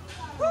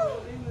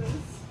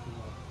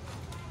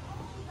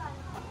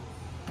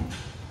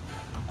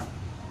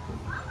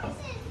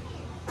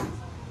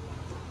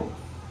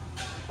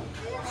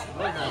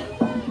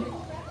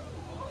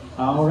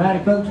 All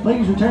righty, folks,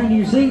 please return to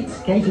your seats.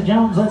 Casey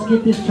Jones, let's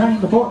get this train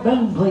to Fort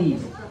Boone,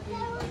 please.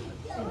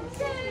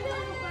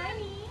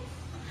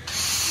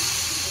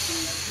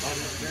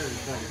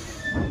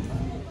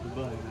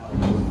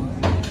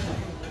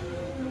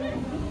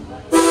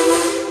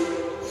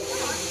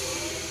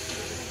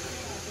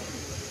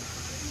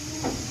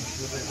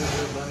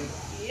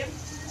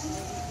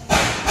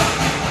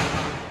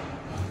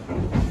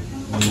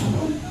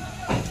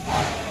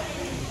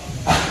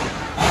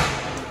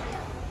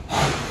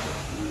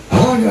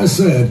 Like I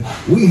said,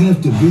 we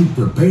have to be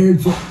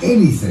prepared for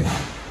anything.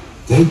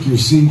 Take your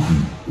seat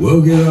and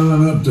we'll get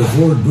on up to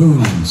Fort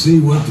Boone and see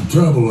what the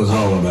trouble is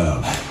all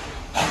about.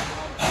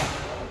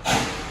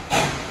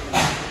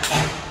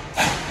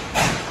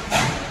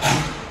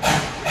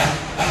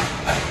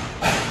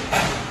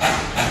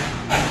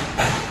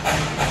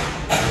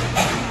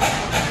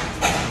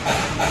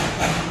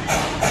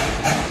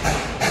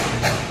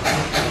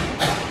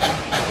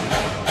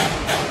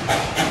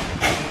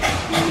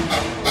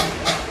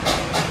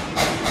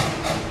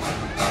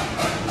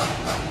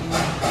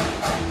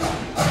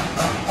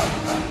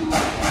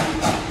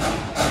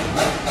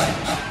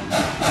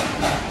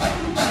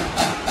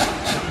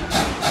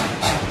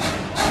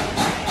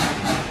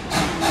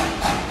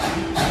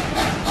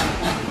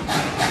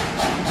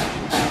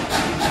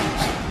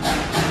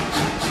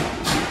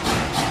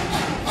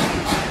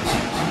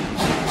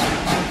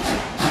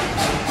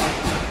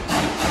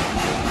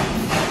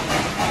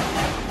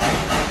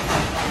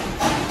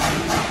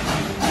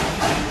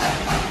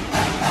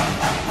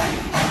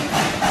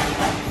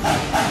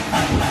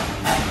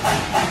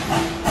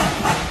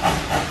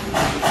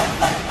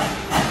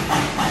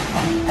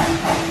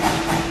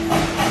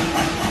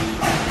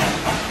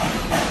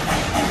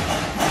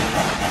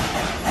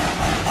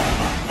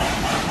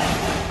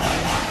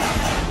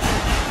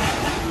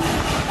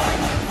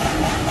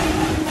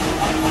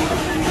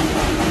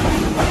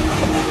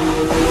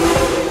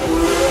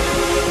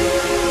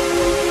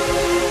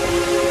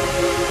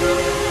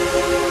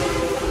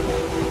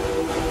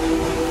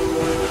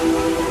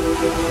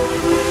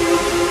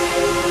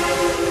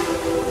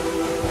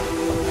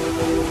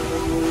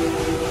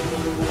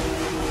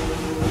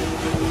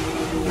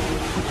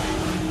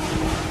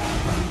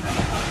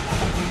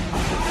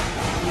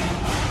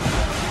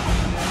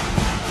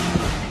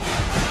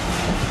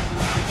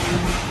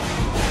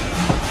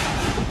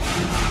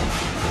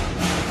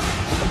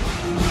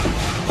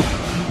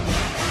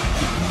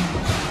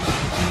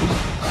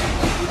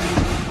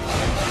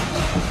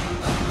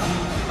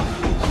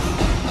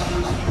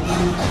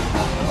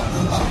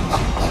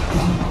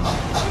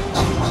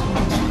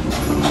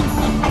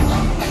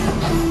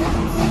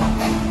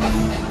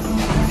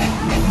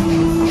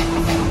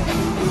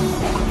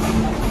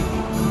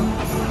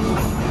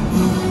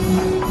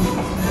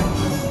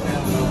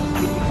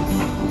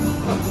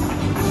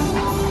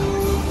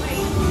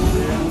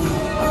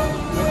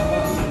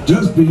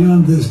 Just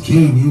beyond this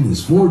canyon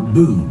is Fort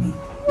Boone.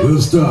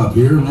 We'll stop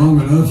here long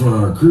enough for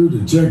our crew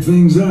to check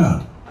things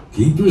out.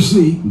 Keep your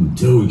seat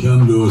until we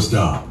come to a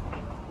stop.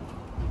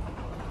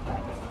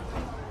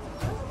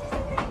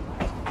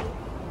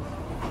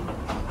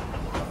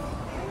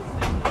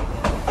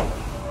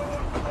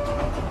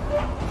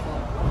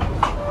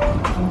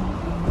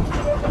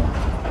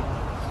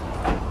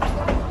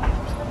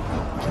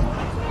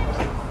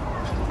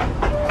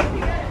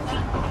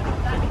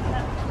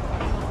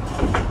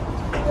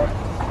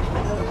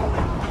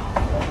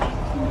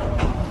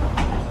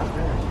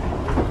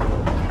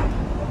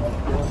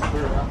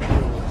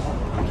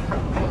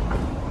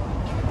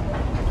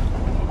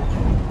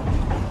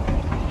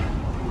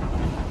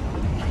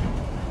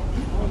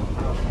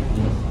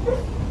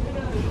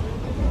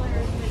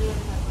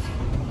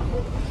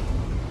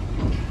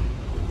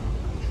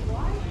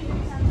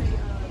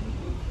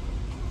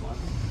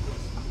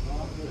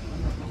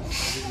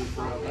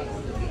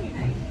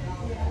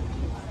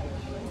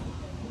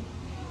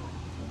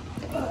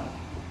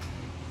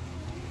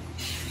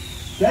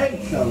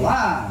 Sakes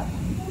alive!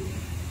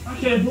 I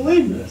can't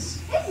believe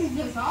this. This is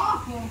just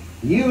awful.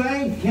 You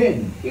ain't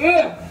kidding.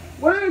 Yeah,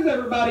 where is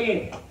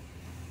everybody at?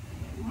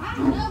 I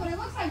don't know, but it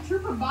looks like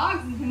Trooper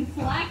Boggs has been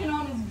slacking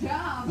on his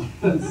job.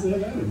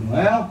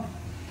 Well,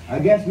 I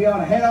guess we ought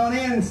to head on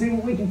in and see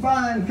what we can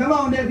find. Come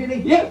on,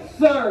 Deputy. Yes,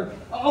 sir.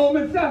 Oh,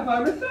 Miss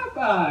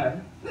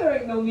Sapphire. There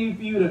ain't no need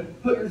for you to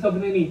put yourself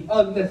in any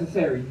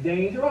unnecessary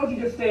danger. Why don't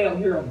you just stay out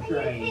here on the Are you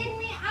train? kidding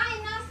me? I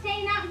am not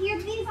staying out here.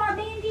 These are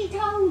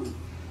banditos.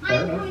 I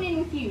am coming in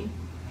with you.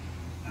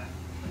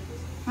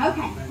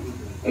 Okay.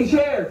 Hey,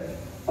 Sheriff,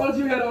 why don't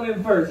you head on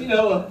in first? You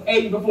know,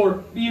 80 before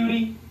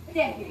beauty.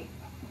 Deputy.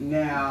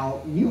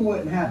 Now, you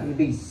wouldn't happen to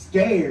be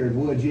scared,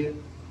 would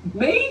you?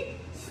 Me?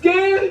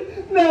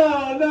 Scared? No,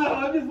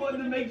 I just wanted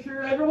to make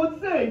sure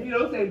everyone's safe. You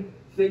know, stay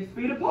 6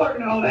 feet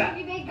apart and all that.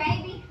 You big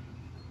baby.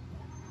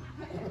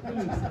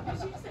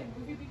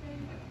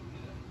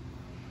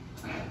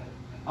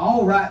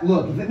 All right,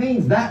 look, if it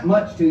means that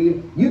much to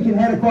you, you can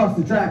head across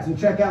the tracks and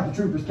check out the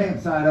troopers'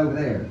 campsite over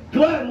there.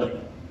 Gladly.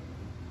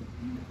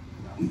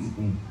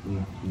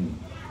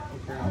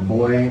 My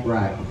boy ain't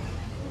right.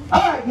 All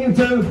right, you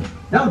two.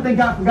 Don't think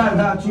I forgot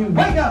about you.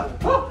 Wake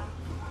up!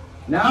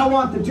 Now I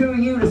want the two of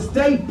you to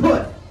stay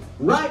put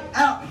right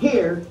out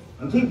here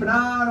and keep an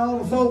eye on all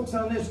the folks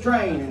on this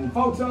train. And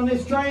folks on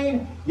this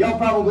train, y'all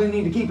probably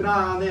need to keep an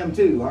eye on them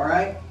too, all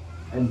right?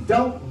 And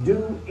don't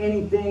do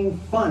anything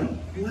funny.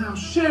 Now,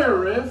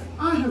 Sheriff,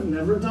 I have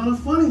never done a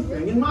funny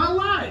thing in my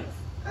life.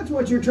 That's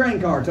what your train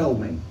car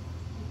told me.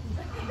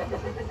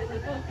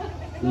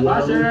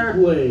 Well Sheriff.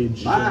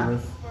 played, Bye.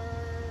 Sheriff.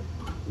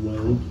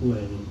 Well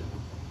played.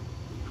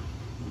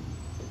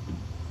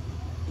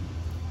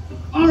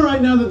 All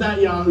right, now that that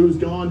yahoo's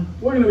gone,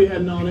 we're going to be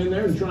heading on in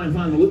there to try and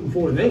find the loot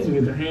before they can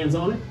get their hands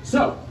on it.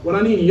 So, what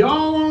I need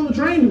y'all on the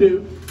train to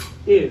do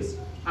is,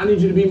 I need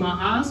you to be my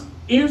eyes,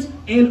 ears,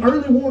 and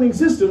early warning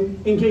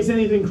system in case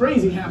anything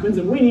crazy happens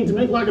and we need to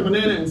make like a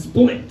banana and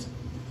split.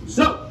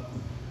 So,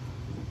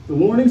 the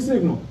warning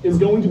signal is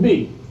going to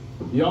be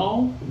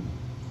y'all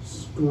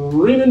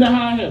screaming to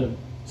high heaven.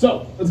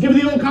 So, let's give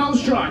it the old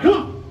college try. Come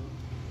on.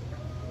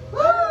 Woo!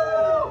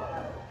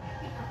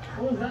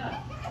 What was that?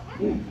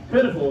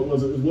 Pitiful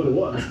is what it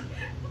was.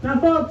 Now,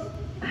 folks,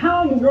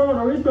 how in the world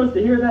are we supposed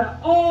to hear that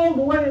all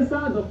the way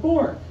inside the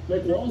fort?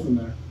 Make walls in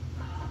there.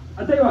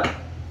 I tell you what,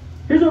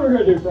 here's what we're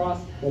going to do,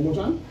 Frost. One more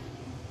time.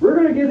 We're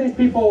going to give these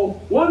people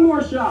one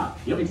more shot.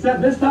 Yep.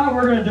 Except this time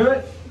we're going to do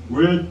it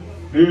with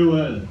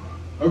feeling.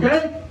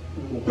 Okay?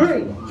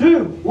 3,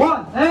 2,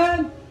 1,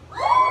 and...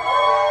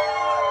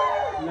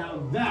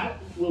 Now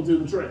that will do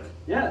the trick.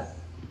 Yes.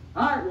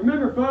 All right,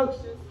 remember, folks,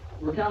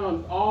 we're counting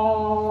on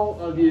all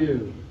of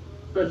you,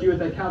 especially with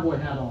that cowboy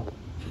hat on.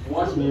 I'm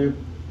watching you.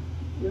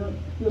 You know,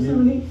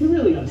 Yosemite, you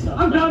really gotta stop.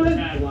 I'm coming.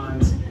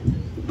 Taglines.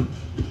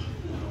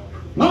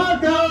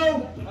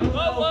 Marco!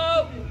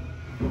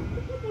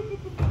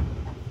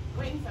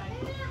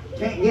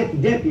 Can't get the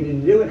deputy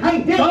to do it. Hey,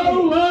 deputy!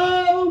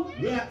 Solo!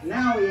 Yeah,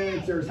 now he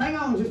answers. Hang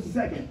on just a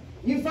second.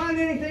 You find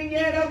anything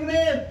yet over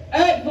there?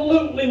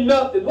 Absolutely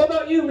nothing. What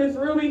about you, Miss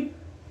Ruby?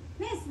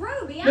 Miss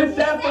Ruby, I'm Miss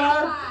Miss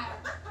Sapphire?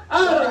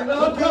 I don't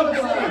know. I'm coming I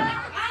from. ain't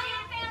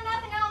found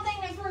nothing. I don't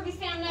think Miss Ruby's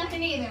found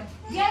nothing either.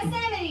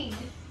 Yosemite,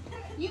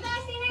 you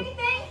guys seen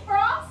anything?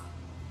 Frost?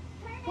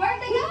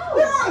 Where'd they go?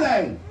 Where are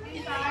they?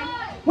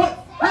 Inside.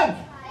 What? Hey!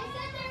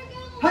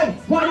 Hey,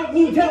 why didn't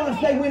you tell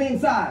us they went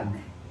inside?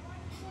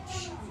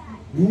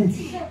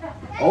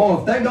 Oh,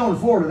 if they're going to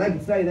Florida, they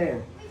can stay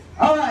there.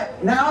 All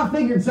right, now I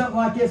figured something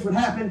like this would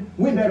happen.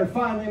 We better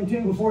find them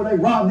two before they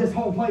rob this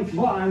whole place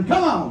blind.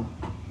 Come on!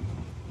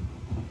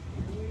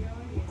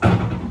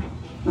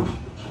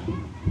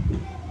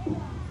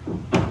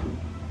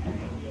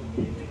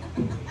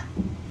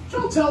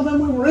 tell them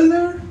we were in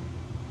there?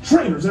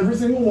 Traitors, every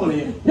single one of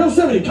you.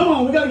 Yosemite, come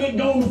on, we gotta get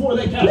going before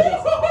they catch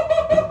us.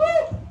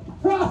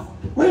 Prof,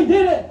 we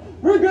did it!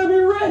 We're gonna be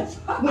rich!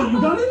 Wait, you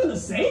got into the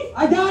safe?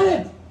 I got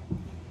it!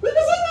 What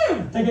was in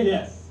there? Take a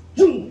guess.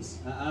 Jewels.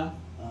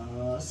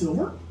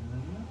 Silver?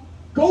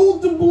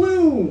 Gold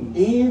doubloons.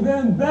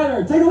 Even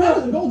better. Take a Better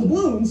look. than gold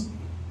doubloons.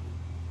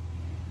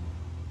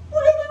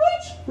 We're gonna be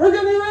rich. We're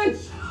gonna be rich!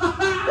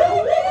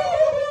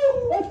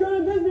 Let's go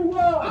to Disney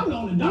World! I'm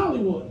going to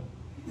Dollywood.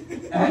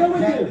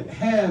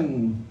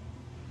 Ahem.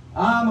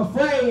 I'm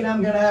afraid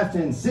I'm gonna have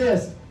to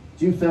insist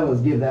that you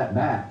fellas give that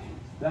back.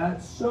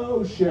 That's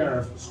so,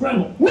 Sheriff.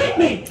 Scramble. Meet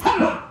me!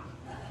 Ha!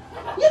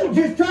 You were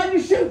just trying to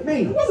shoot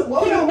me! It wasn't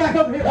loaded. Get on back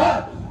up here!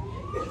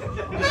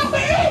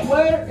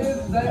 Where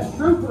is that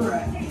trooper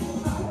at?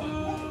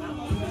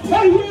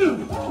 Hey,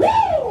 you!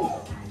 Woo!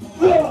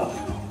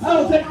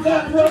 I'll take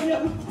that from you.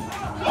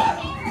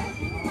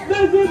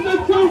 This is the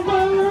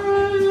trooper!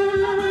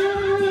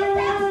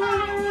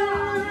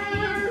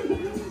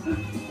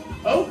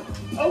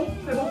 Oh,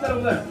 hey, what's that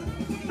over there?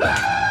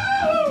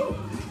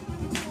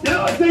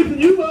 Now I'm chasing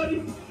you, buddy.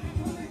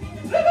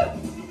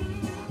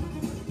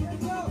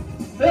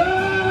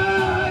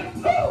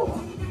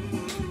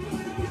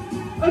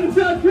 I'm just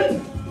not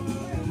kidding.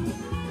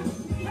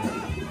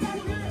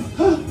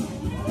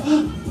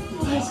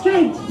 I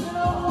escaped. I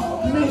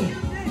made it.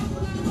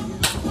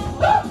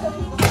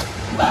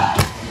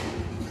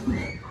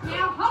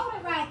 Now hold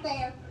it right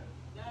there.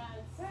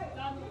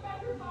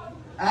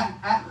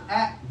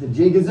 The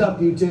jig is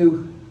up, you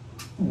two.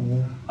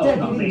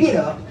 Deputy, get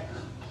up.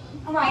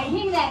 All right, hand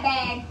me that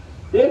bag.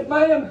 Yes,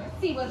 ma'am.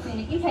 See what's in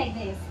it. You take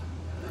this.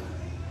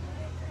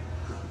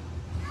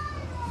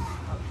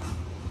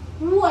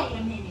 Wait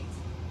a minute.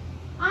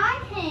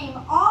 I came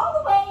all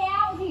the way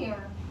out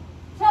here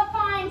to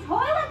find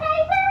toilet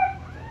paper?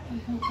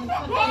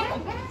 and what?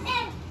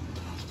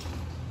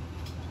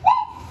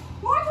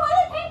 More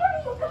toilet paper?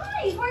 You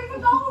guys, where's the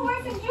gold?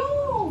 Where's the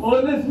jewels? Well,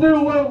 in this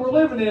new world we're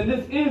living in,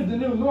 this is the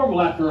new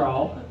normal after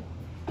all.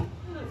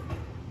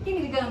 Give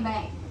me the gun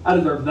back. I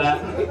deserve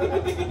that.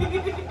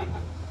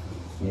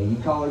 Yeah, you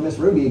call her Miss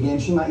Ruby again,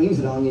 she might use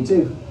it on you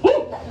too.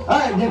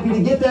 Alright,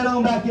 Deputy, get that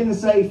on back in the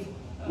safe.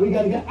 We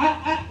gotta get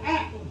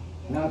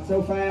Not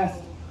so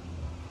fast.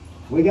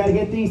 We gotta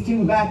get these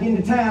two back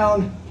into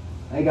town.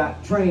 They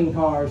got train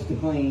cars to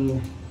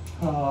clean.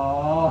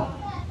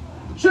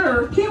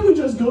 Sheriff, can't we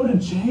just go to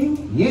jail?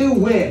 You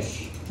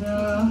wish.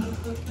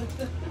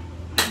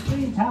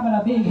 Please have it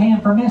a big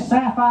hand for Miss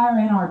Sapphire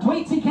and our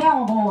Tweetsie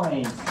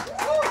Cowboys.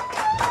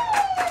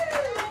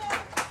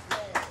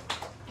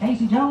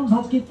 Casey Jones,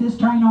 let's get this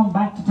train on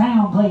back to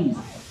town, please.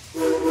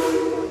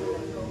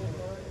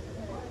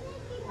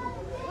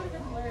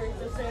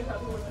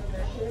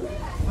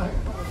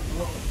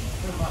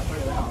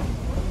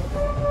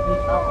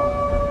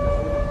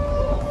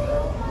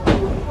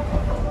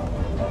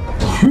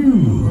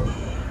 Phew,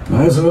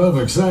 that's enough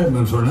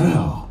excitement for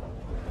now.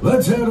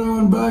 Let's head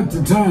on back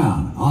to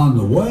town. On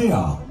the way,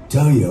 I'll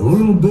tell you a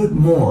little bit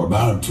more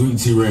about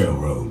Tweetsie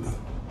Railroad.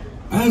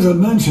 As I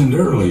mentioned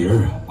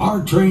earlier,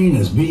 our train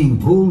is being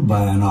pulled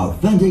by an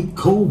authentic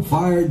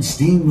coal-fired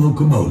steam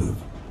locomotive.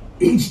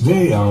 Each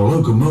day, our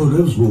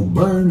locomotives will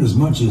burn as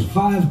much as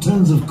 5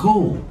 tons of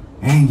coal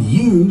and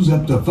use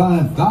up to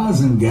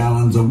 5,000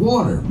 gallons of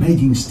water,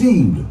 making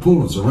steam to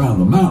pull us around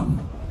the mountain.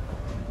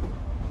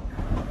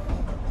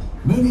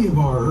 Many of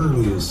our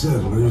earliest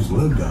settlers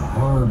lived a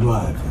hard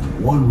life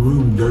in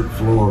one-room dirt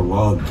floor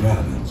log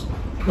cabins,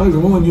 like the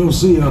one you'll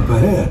see up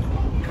ahead.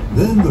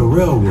 Then the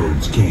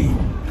railroads came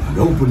and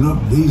opened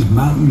up these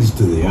mountains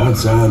to the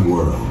outside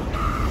world.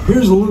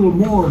 Here's a little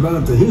more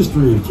about the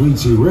history of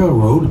Tweetsie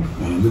Railroad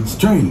and its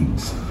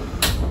trains.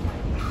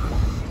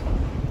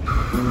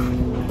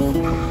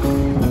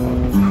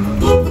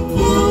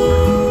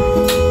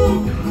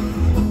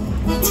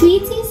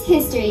 Tweetsie's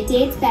history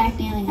dates back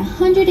nearly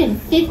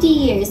 150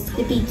 years to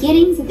the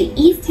beginnings of the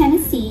East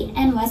Tennessee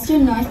and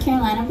Western North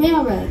Carolina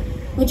Railroad,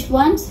 which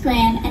once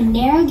ran a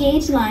narrow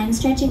gauge line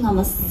stretching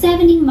almost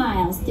 70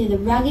 miles through the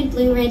rugged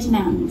Blue Ridge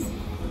Mountains.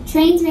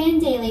 Trains ran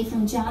daily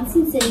from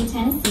Johnson City,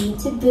 Tennessee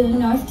to Boone,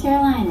 North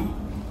Carolina.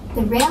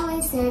 The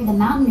railway served the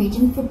mountain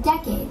region for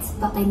decades,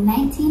 but by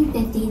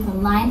 1950 the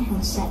line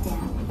had shut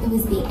down. It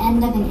was the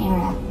end of an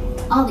era.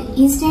 All the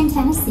eastern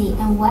Tennessee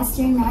and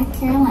western North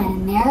Carolina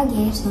narrow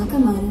gauge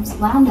locomotives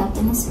wound up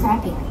in the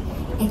scrapyard,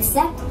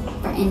 except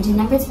for engine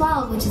number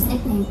 12, which is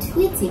nicknamed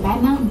Tweetsie by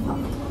mountain folk.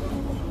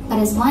 But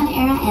as one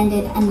era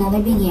ended, another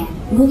began.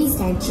 Movie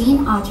star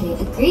Gene Autry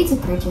agreed to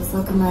purchase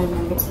locomotive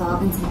number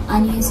 12 and some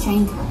unused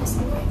train cars.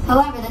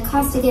 However, the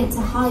cost to get it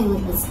to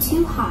Hollywood was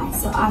too high,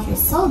 so Autry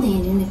sold the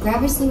engine to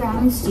Grover C.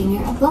 Robbins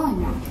Jr. of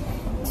Blowing Rock.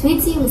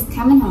 Tweetsie was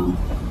coming home.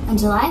 On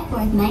July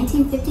 4th,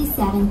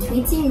 1957,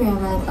 Tweetsie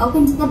Railroad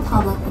opened to the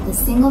public with a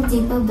single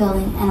depot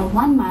building and a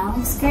 1-mile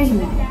excursion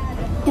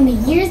route. In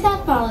the years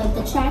that followed,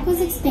 the track was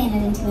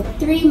expanded into a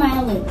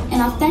 3-mile loop.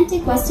 An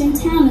authentic Western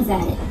town was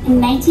added. In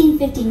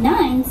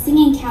 1959,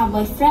 singing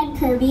cowboy Fred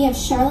Kirby of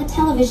Charlotte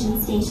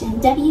television station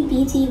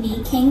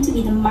WBTV came to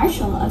be the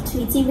marshal of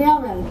Tweetsie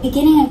Railroad,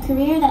 beginning a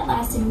career that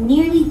lasted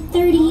nearly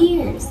 30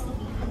 years.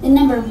 The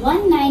number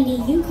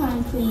 190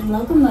 Yukon Queen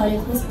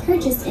locomotive was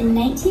purchased in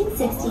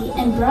 1960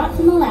 and brought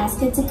from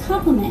Alaska to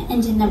complement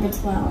engine number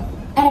 12.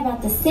 At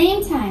about the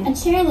same time, a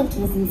chairlift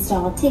was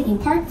installed, taking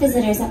park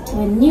visitors up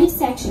to a new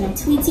section of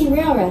Tweetsie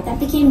Railroad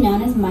that became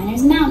known as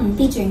Miners Mountain,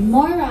 featuring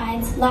more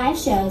rides, live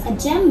shows, a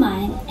gem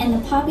mine, and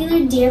the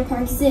popular Deer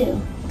Park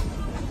Zoo.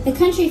 The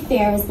country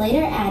fair was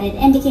later added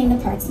and became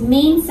the park's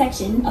main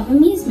section of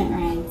amusement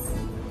rides.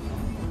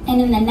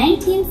 And in the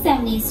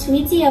 1970s,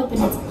 Tweetsie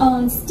opened its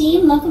own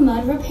steam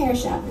locomotive repair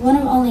shop, one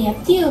of only a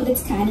few of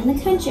its kind in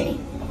the country.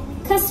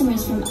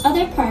 Customers from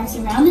other parks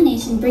around the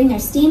nation bring their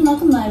steam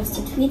locomotives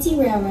to Tweetsie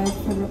Railroad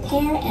for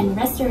repair and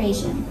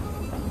restoration.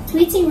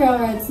 Tweetsie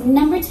Railroad's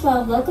number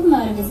 12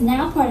 locomotive is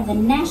now part of the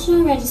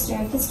National Register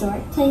of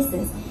Historic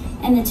Places,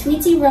 and the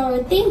Tweetsie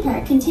Railroad theme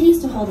park continues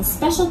to hold a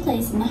special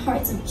place in the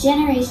hearts of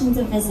generations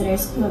of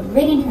visitors who have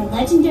ridden her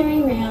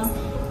legendary rails,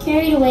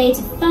 carried away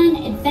to fun,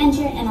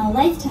 adventure, and a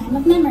lifetime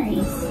of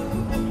memories.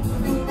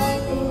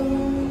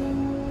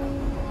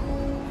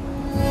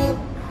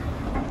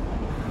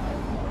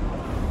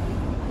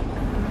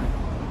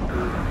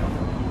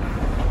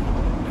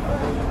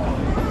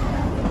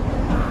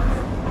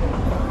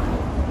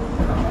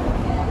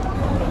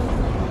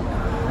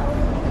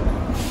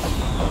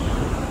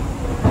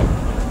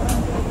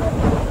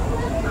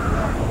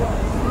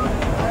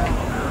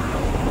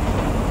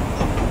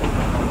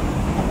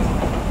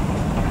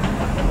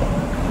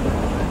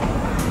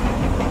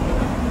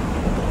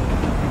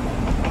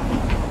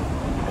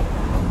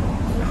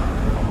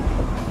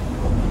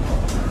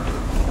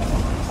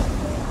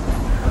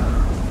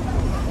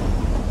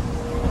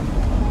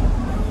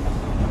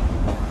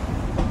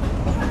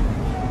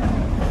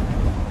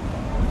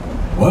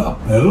 Well,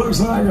 it looks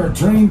like our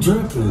train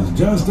trip is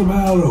just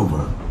about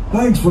over.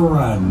 Thanks for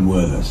riding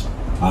with us.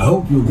 I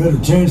hope you'll get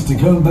a chance to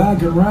come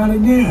back and ride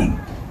again.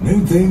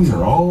 New things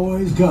are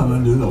always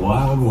coming to the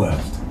Wild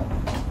West.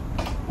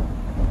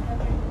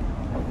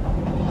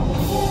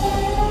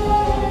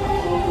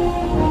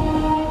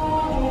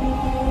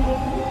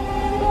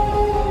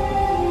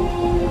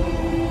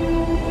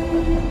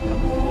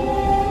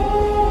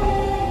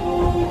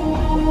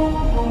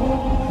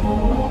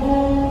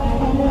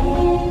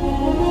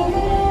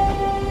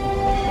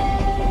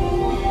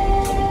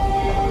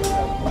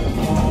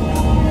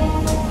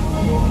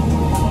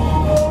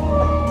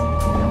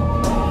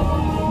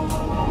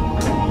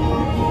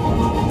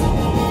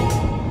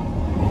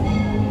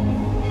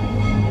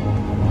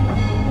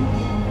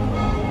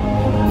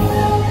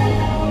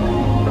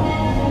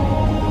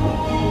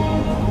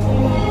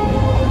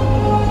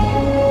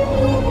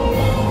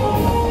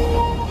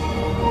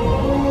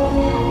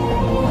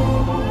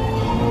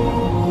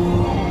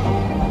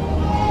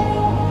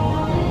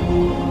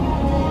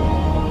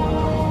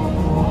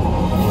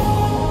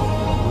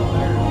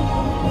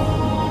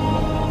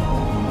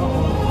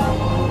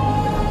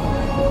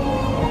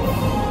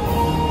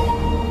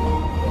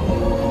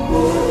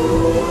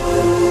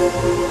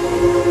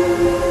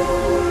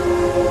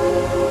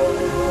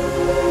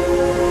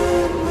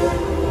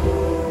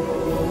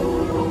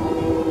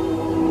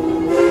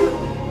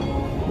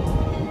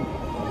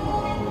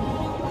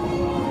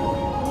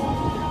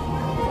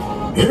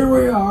 Here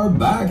we are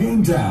back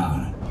in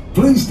town.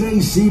 Please stay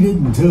seated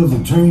until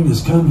the train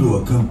has come to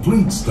a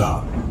complete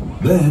stop.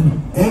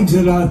 Then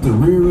exit out the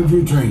rear of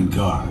your train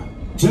car.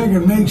 Check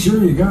and make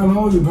sure you got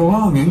all your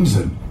belongings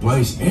and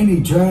place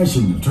any trash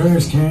in the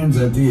trash cans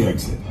at the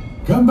exit.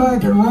 Come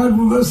back and ride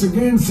with us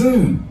again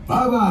soon.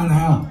 Bye-bye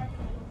now.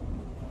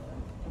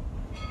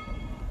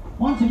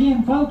 Once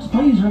again, folks,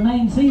 please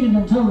remain seated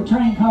until the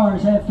train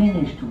cars have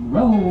finished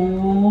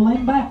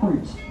rolling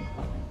backwards.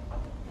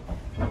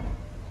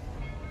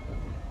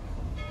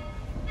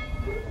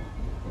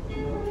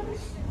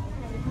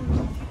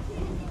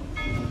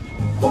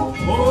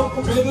 Oh,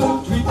 pretty little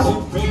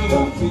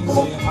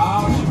Tweetsie,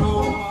 how she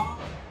roll on.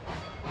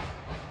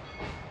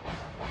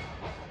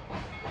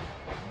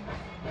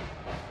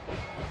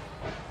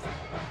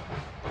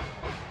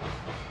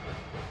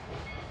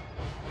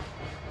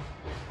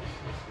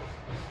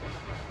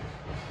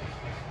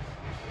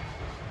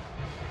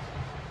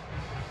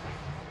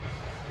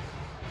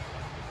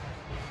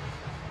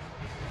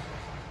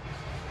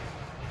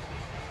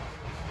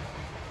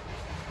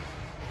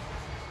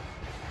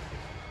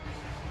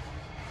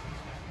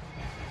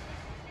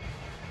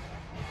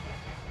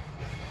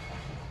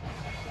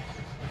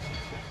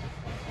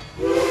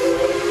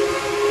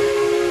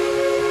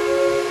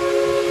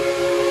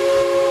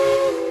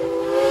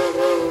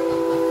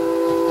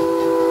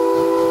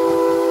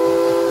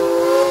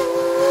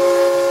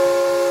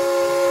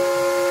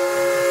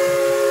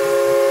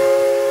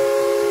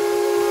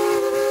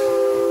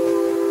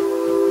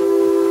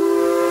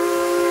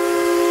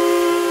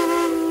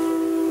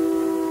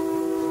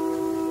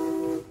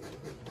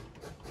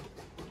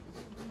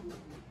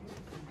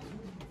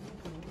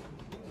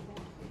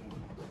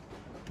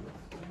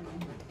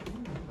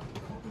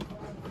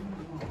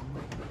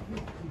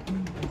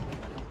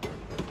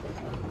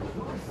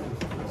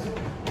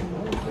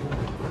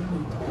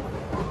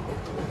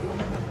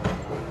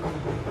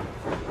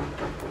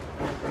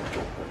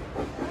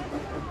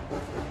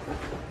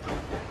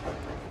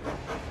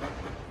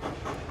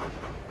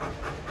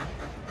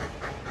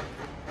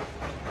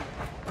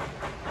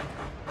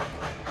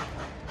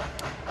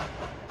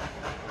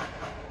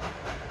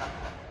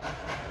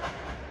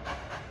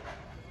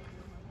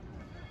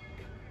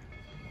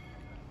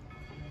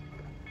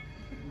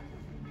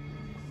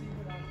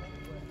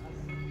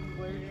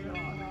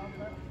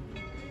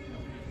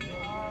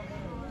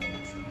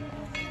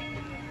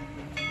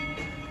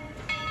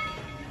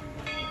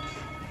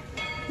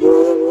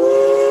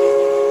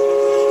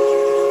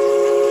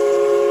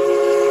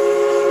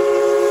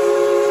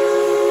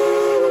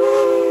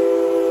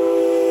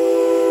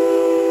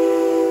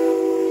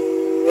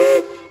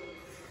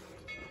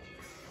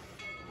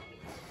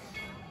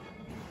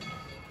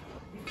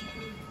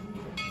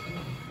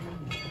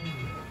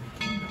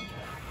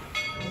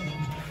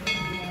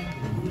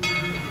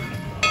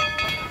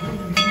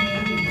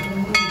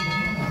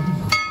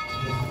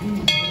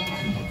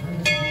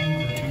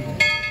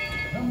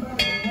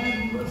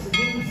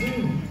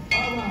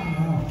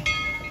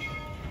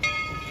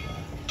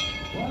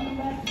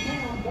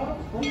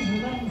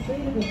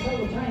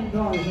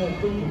 the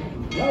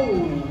feet,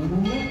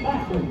 roll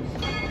backwards.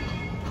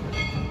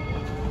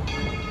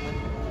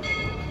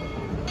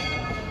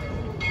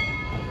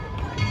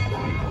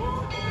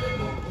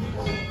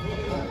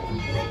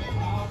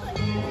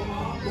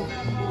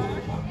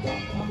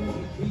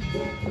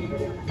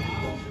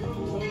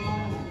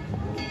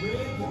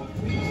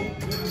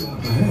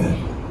 Ahead.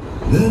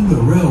 Then the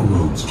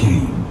railroads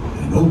came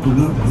and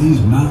opened up these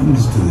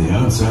mountains to the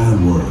outside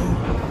world.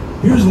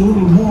 Here's a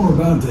little more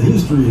about the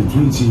history of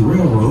Tweetsie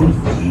Railroad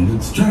and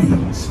its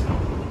trains.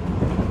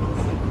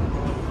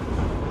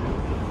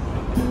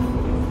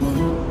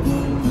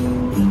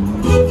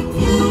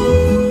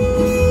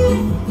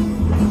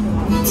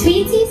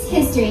 Tweetsie's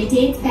history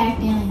dates back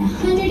nearly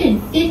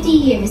 150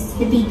 years to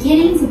the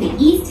beginnings of the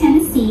East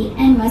Tennessee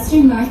and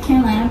Western North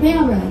Carolina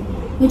Railroad,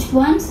 which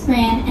once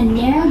ran a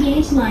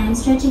narrow-gauge line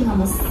stretching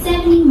almost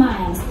 70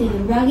 miles through the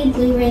rugged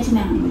Blue Ridge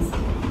Mountains.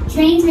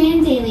 Trains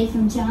ran daily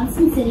from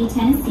Johnson City,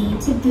 Tennessee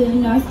to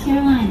Boone, North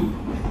Carolina.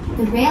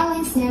 The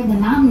railway served the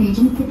mountain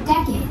region for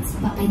decades,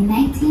 but by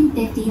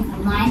 1950 the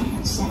line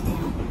had shut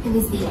down. It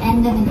was the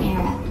end of an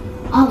era.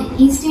 All the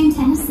eastern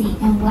Tennessee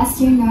and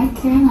western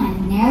North Carolina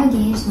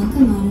narrow-gauge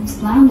locomotives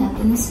wound up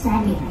in the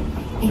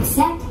scrapyard,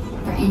 except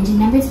for engine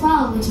number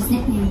 12, which is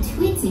nicknamed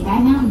Tweetsie by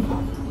mountain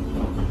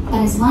folk.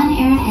 But as one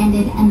era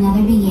ended,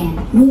 another began.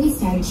 Movie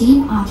star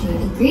Gene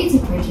Autry agreed to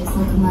purchase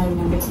locomotive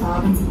number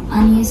 12 and some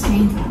unused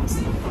train cars.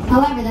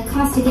 However, the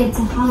cost to get it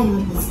to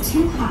Hollywood was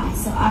too high,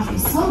 so Autry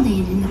sold the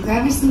engine to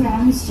Grover C.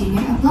 Robbins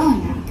Jr. of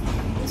Blowing Rock.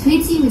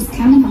 Tweetsie was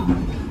coming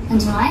home. On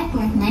July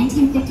 4,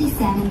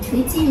 1957,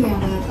 Tweetsie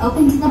Railroad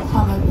opened to the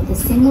public with a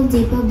single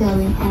depot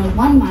building and a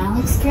 1-mile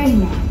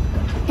excursion route.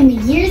 In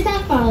the years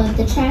that followed,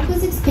 the track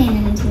was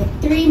expanded into a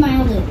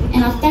 3-mile loop.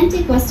 An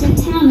authentic western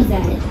town was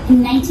added.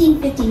 In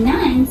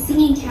 1959,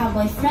 singing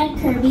cowboy Fred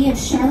Kirby of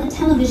Charlotte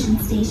television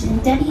station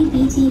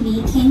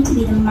WBTV came to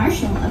be the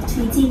marshal of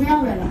Tweetsie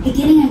Railroad,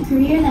 beginning a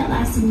career that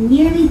lasted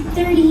nearly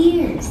 30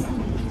 years.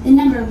 The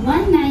number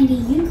 190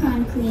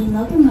 Yukon Queen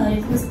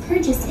locomotive was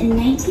purchased in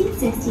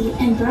 1960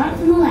 and brought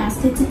from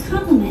Alaska to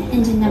complement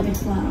engine number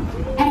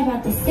 12. At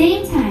about the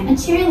same time, a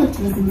chairlift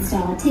was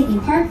installed,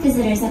 taking park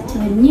visitors up to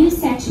a new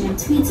section of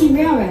Tweetsie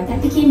Railroad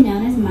that became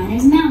known as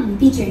Miners Mountain,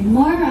 featuring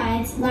more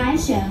rides, live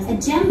shows, a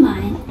gem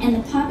mine, and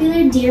the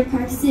popular Deer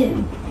Park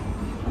Zoo.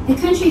 The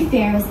country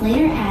fair was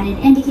later added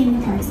and became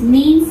the park's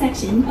main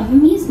section of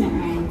amusement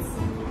rides.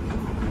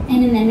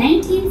 And in the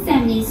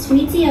 1970s,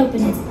 Tweetsie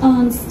opened its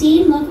own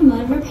steam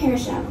locomotive repair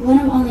shop, one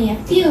of only a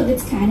few of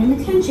its kind in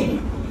the country.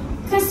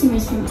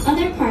 Customers from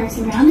other parks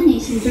around the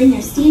nation bring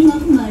their steam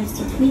locomotives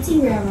to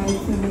Tweetsie Railroad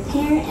for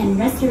repair and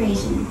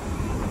restoration.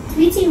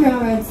 Tweetsie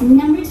Railroad's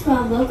number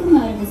 12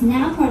 locomotive is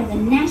now part of the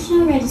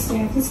National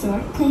Register of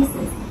Historic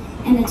Places,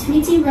 and the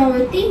Tweetsie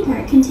Railroad theme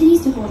park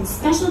continues to hold a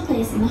special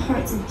place in the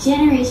hearts of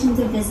generations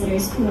of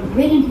visitors who have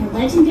ridden her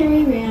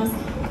legendary rails,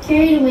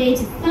 carried away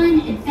to fun,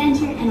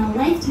 adventure, and a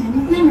lifetime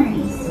of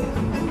memories.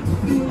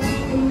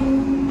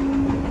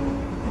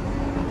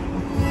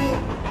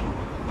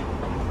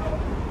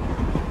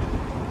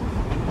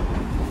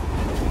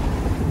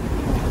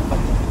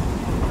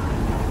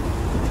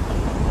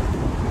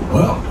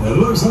 Well, it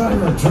looks like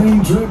our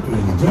train trip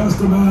is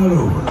just about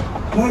over.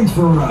 Thanks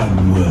for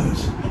riding with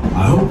us.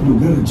 I hope you'll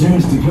get a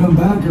chance to come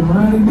back and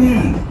ride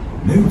again.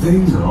 New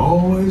things are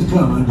always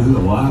coming to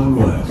the Wild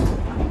West.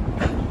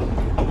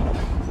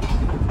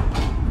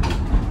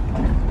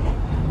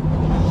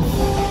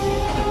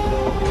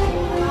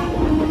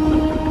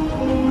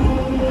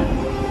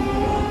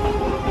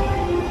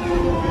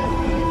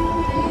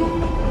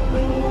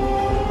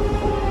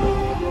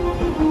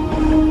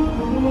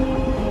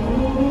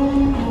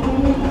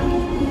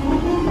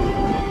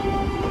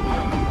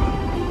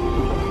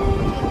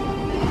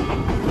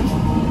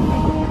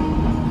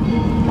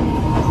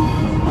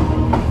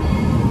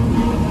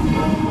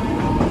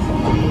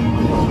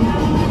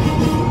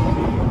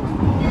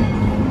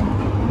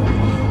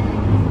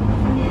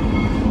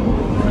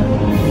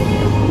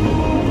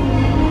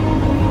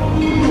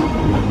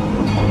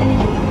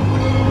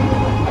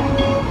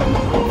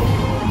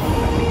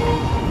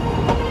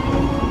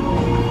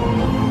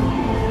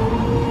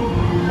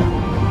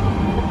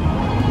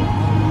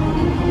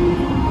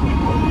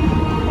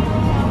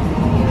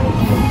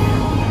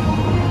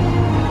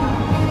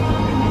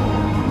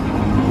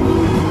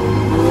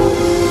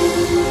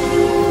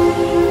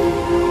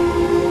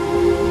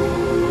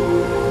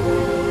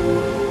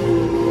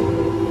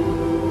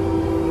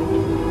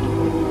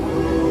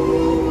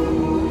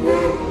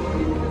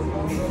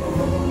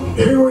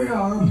 Here we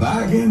are,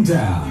 back in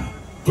town.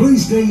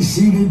 Please stay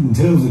seated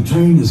until the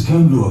train has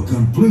come to a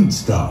complete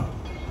stop.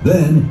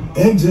 Then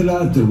exit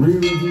out the rear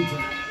of the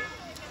train.